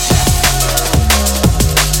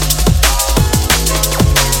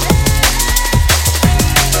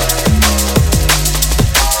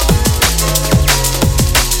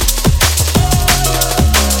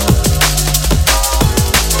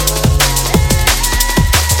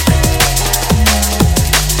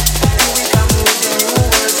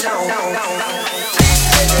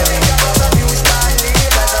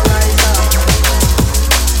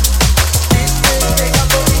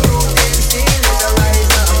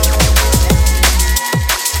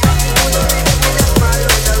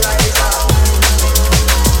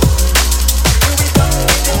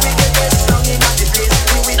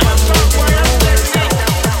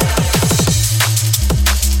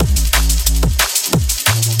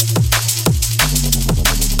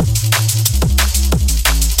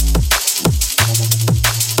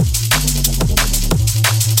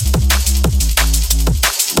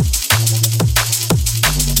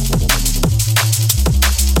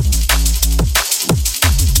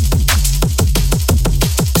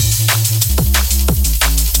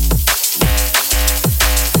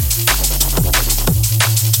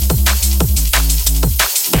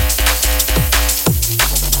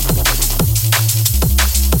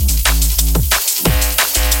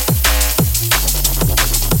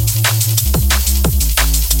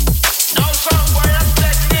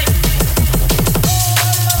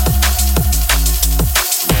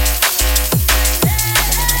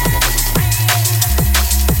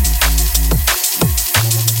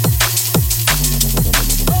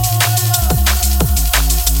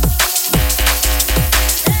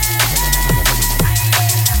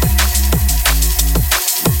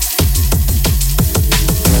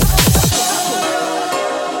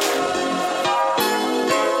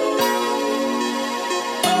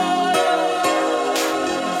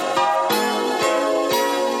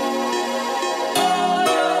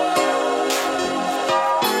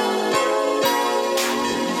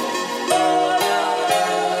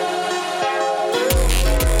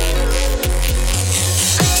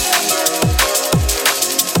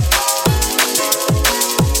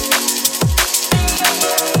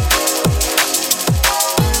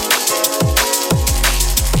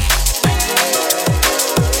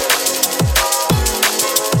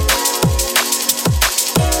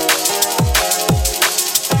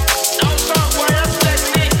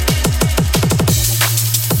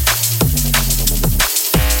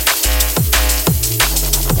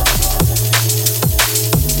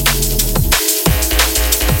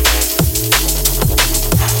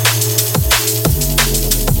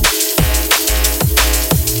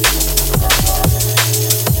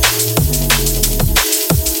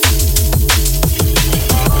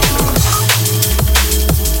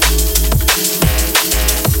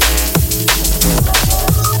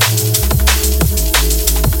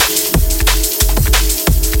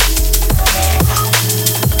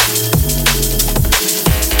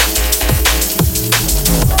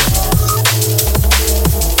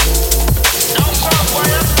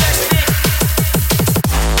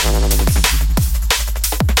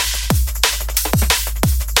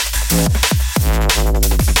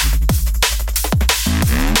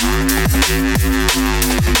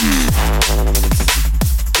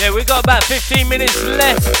 got about 15 minutes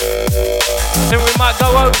left. So we might go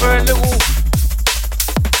over a little.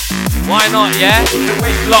 Why not, yeah?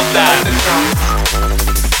 Lockdown.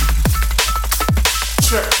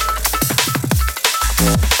 Sure.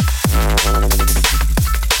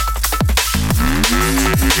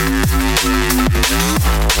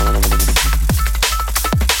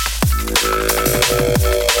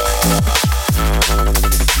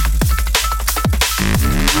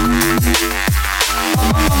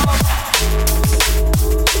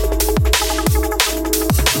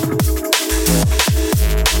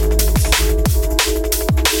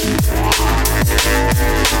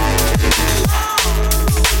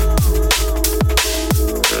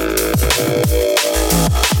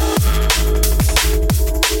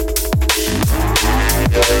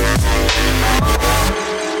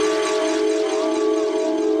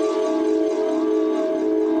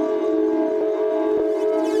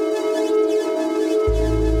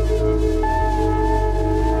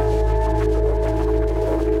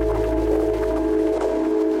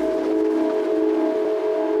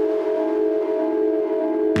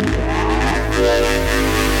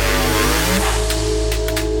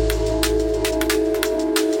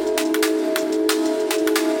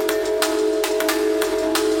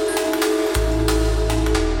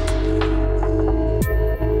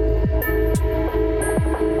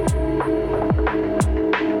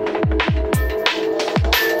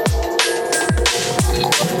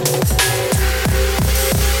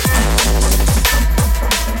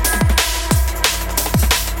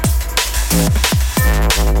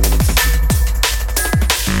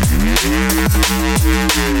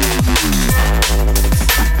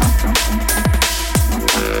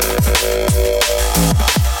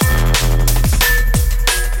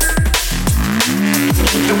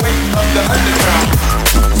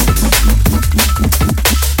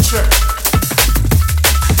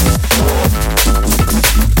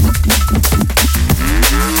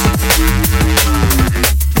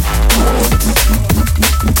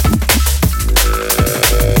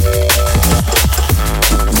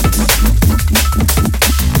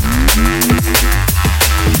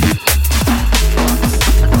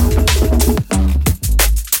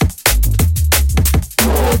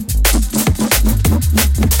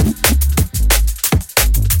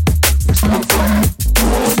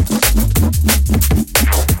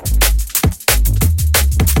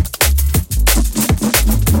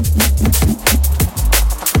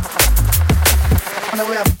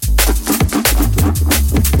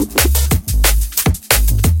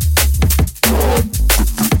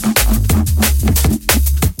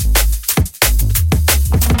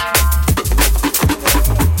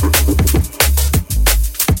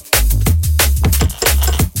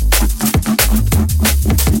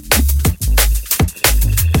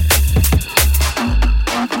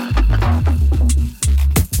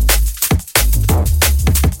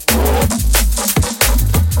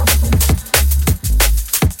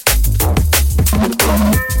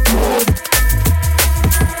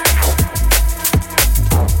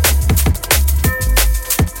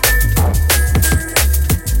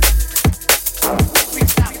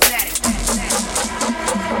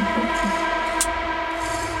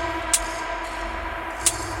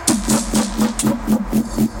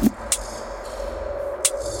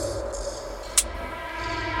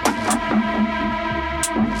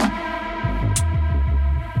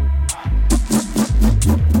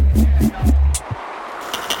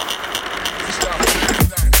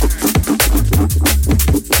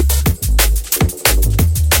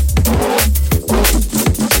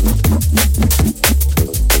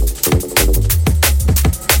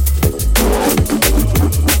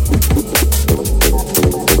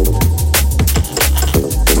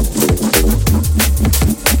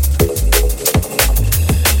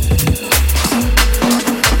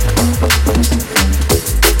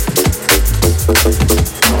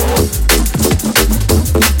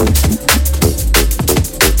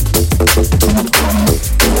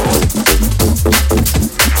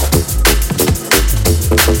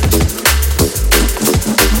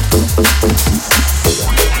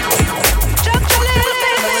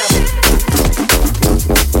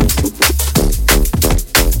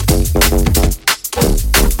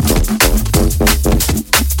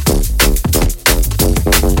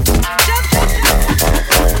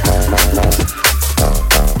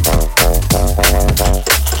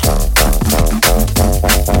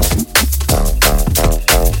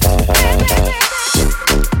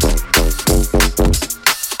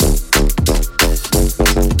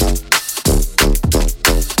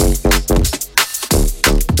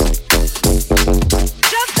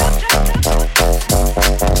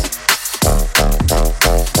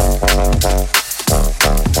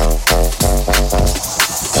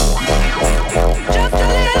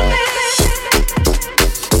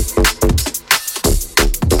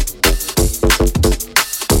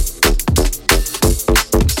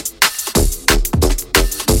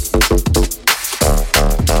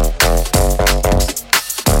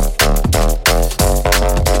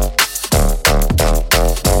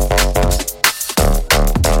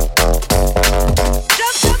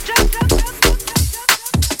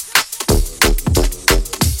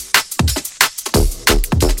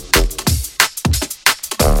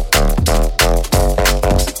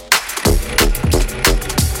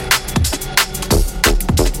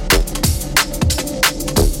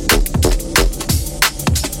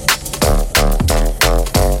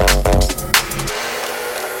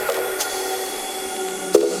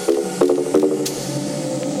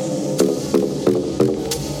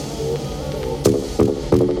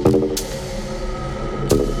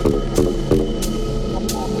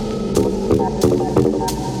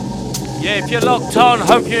 you're locked on,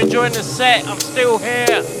 hope you're enjoying the set. I'm still here.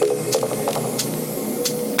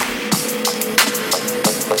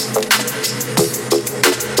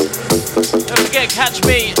 Don't forget to catch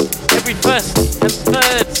me every first and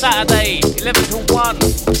third Saturday, 11 till 1.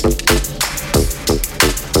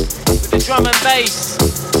 With the drum and bass.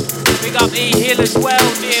 Big up E Hill as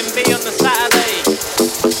well, DMB on the Saturday.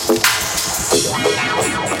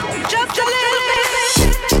 Just a little bit.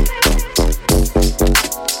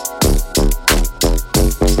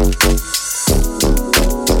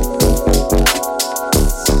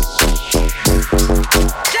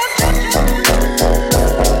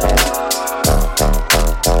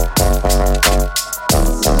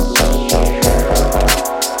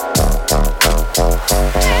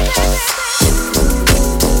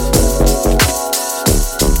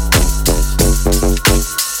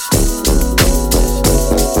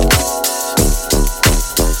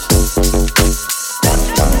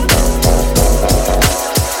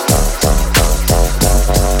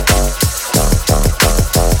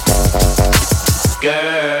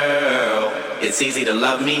 It's easy to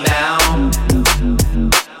love me now.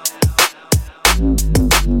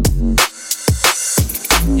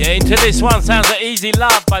 Yeah, into this one sounds like Easy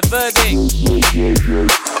Love by Verdict.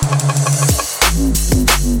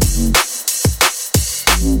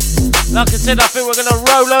 Like I said, I think we're gonna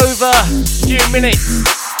roll over a few minutes.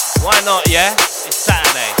 Why not, yeah? It's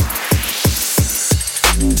Saturday.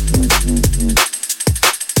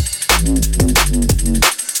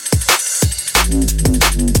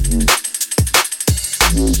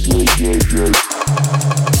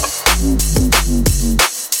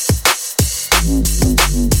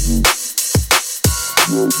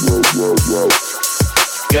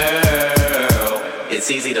 Girl, it's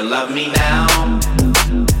easy to love me now.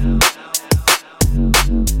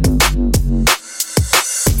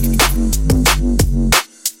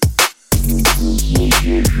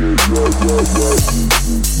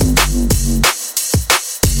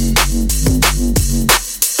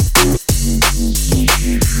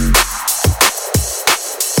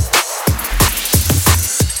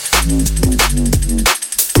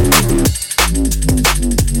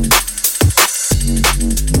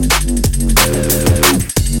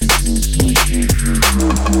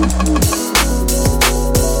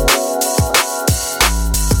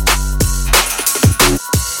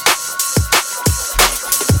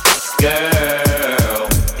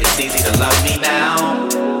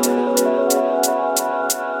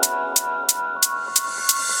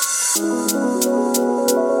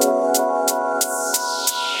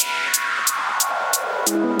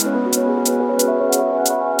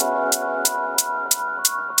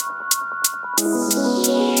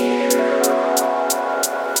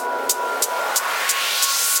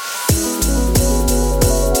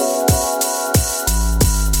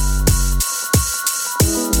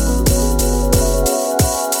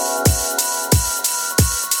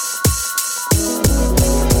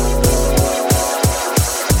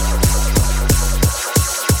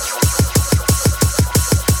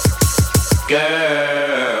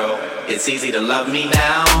 Girl, it's easy to love me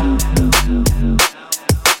now.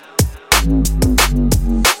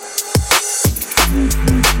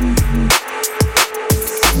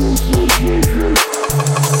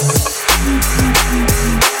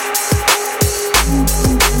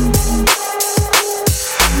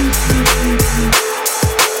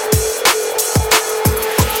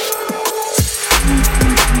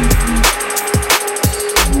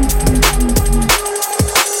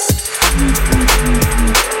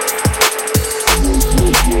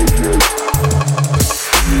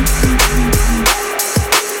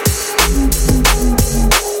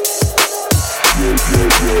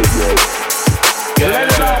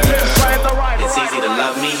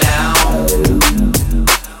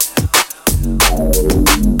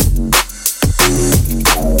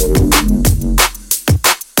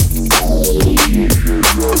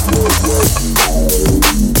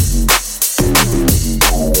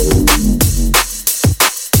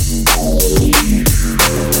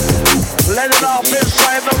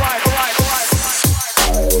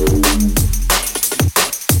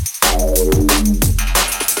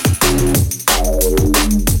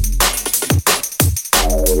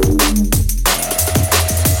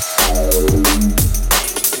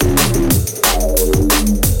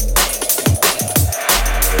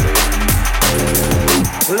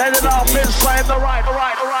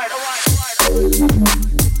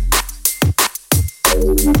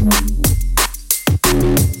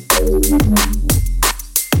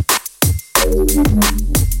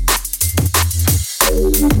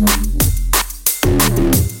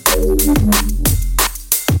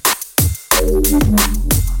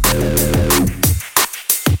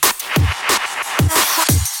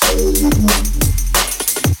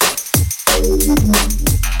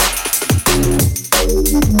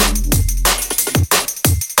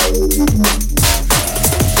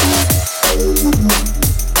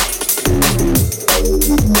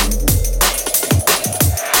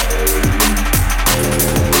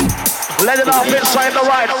 Let it off inside the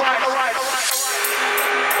right.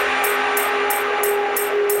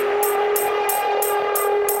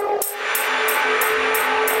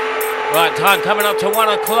 Right, time coming up to 1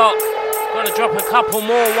 o'clock. Gonna drop a couple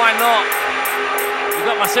more, why not? You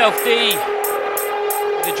got myself D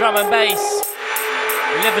with the drum and bass.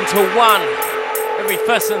 11 till 1, every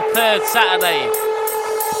first and third Saturday.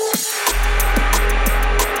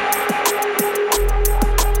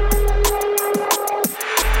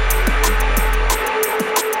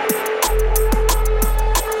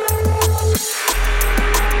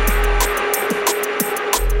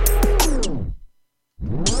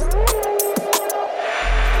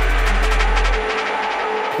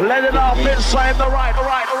 Let it off inside the right.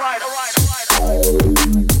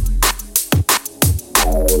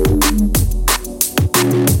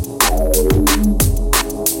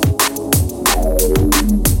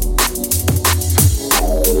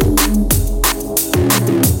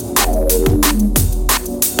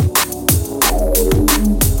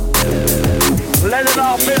 Let it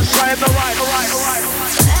off inside the right.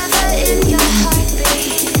 Forever in your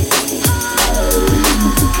heartbeat.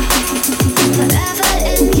 Forever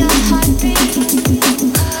in your heartbeat.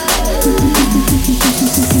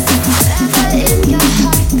 Forever in your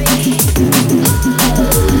heartbeat. Forever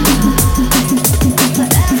in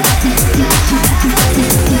your heart.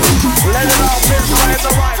 Let it off inside the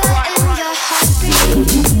right.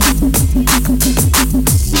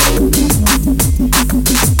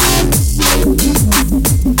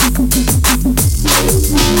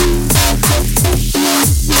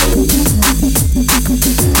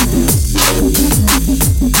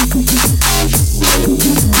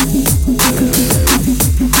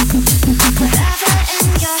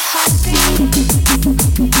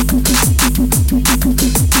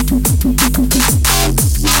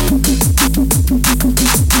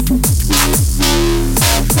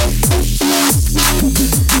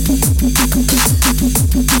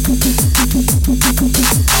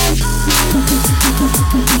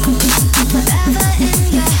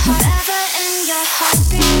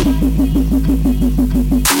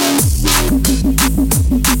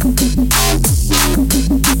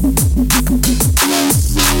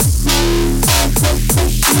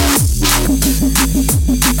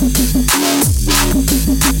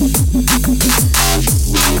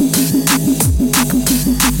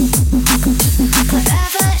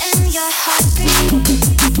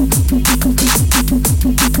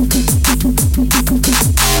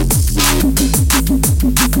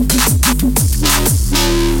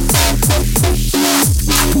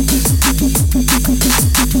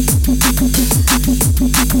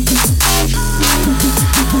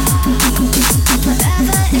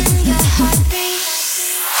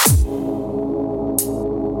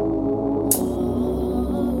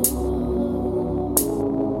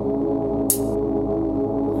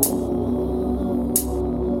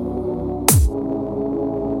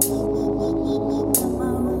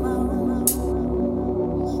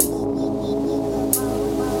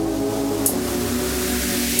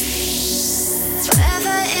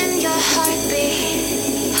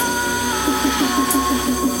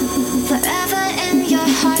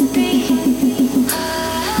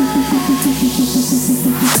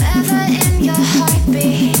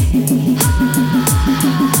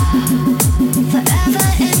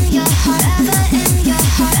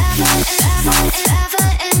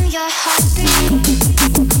 In your heartbeat.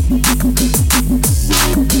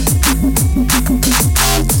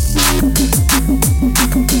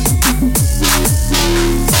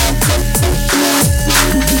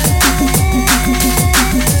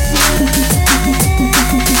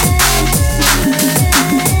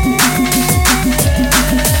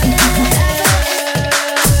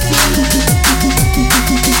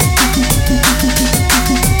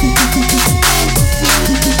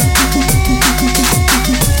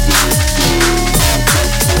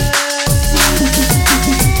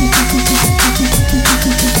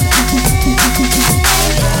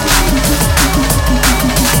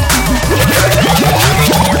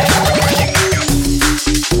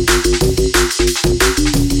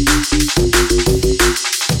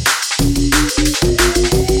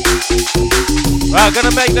 Right,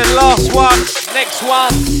 gonna make the last one, next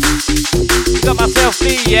one. Got myself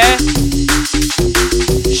D, yeah?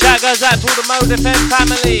 Shout goes out to all the Mode FM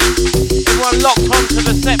family. Everyone locked onto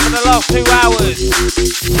the set for the last 2 hours.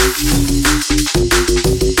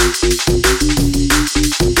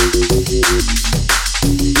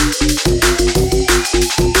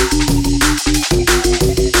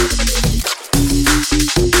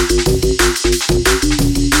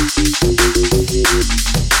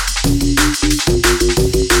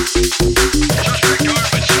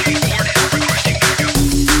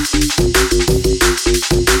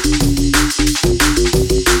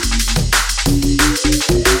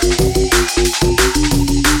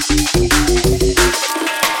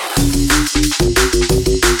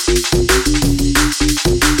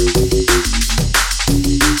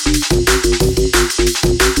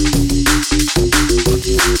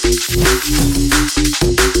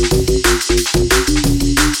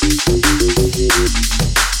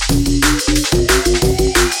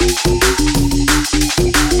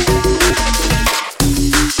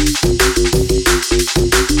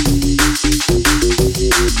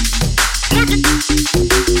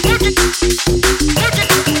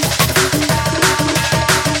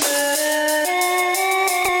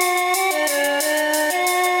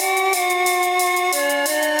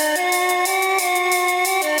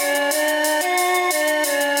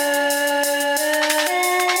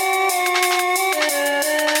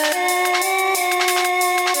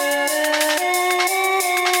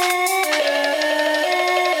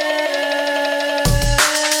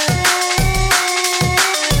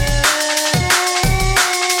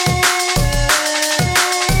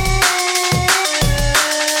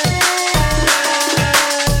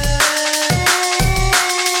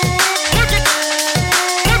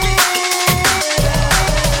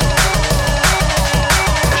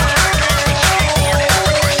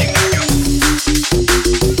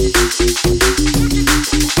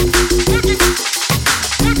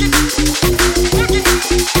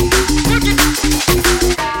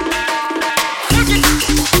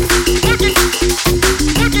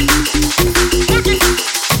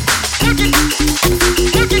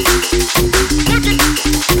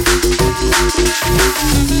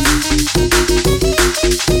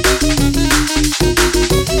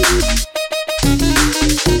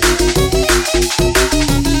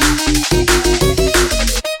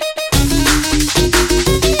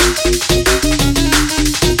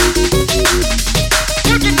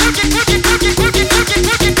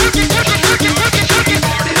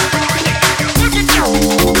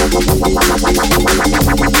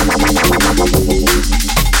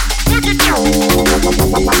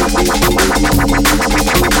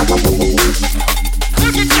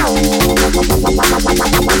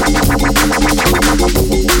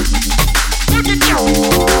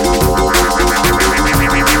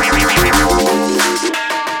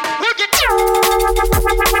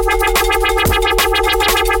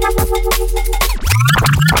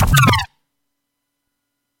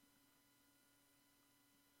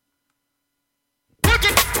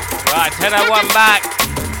 Right, 1001 back.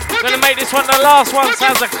 Gonna make this one the last one.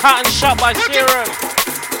 Sounds a cut and shot by Serum.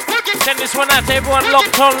 Send this one out to everyone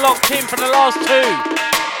locked on, locked in for the last two.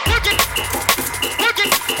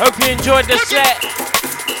 Hope you enjoyed the set.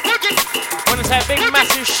 Want to say a big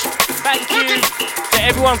massive thank you to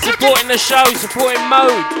everyone supporting the show, supporting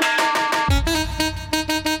Mode.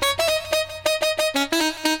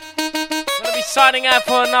 Gonna be signing out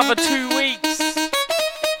for another 2 weeks.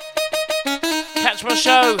 Catch my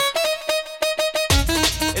show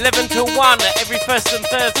 11 till 1 every first and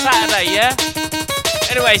third Saturday, yeah?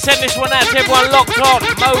 Anyway, send this one out to everyone locked on.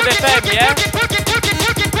 Mode FM, yeah?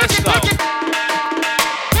 Let's go.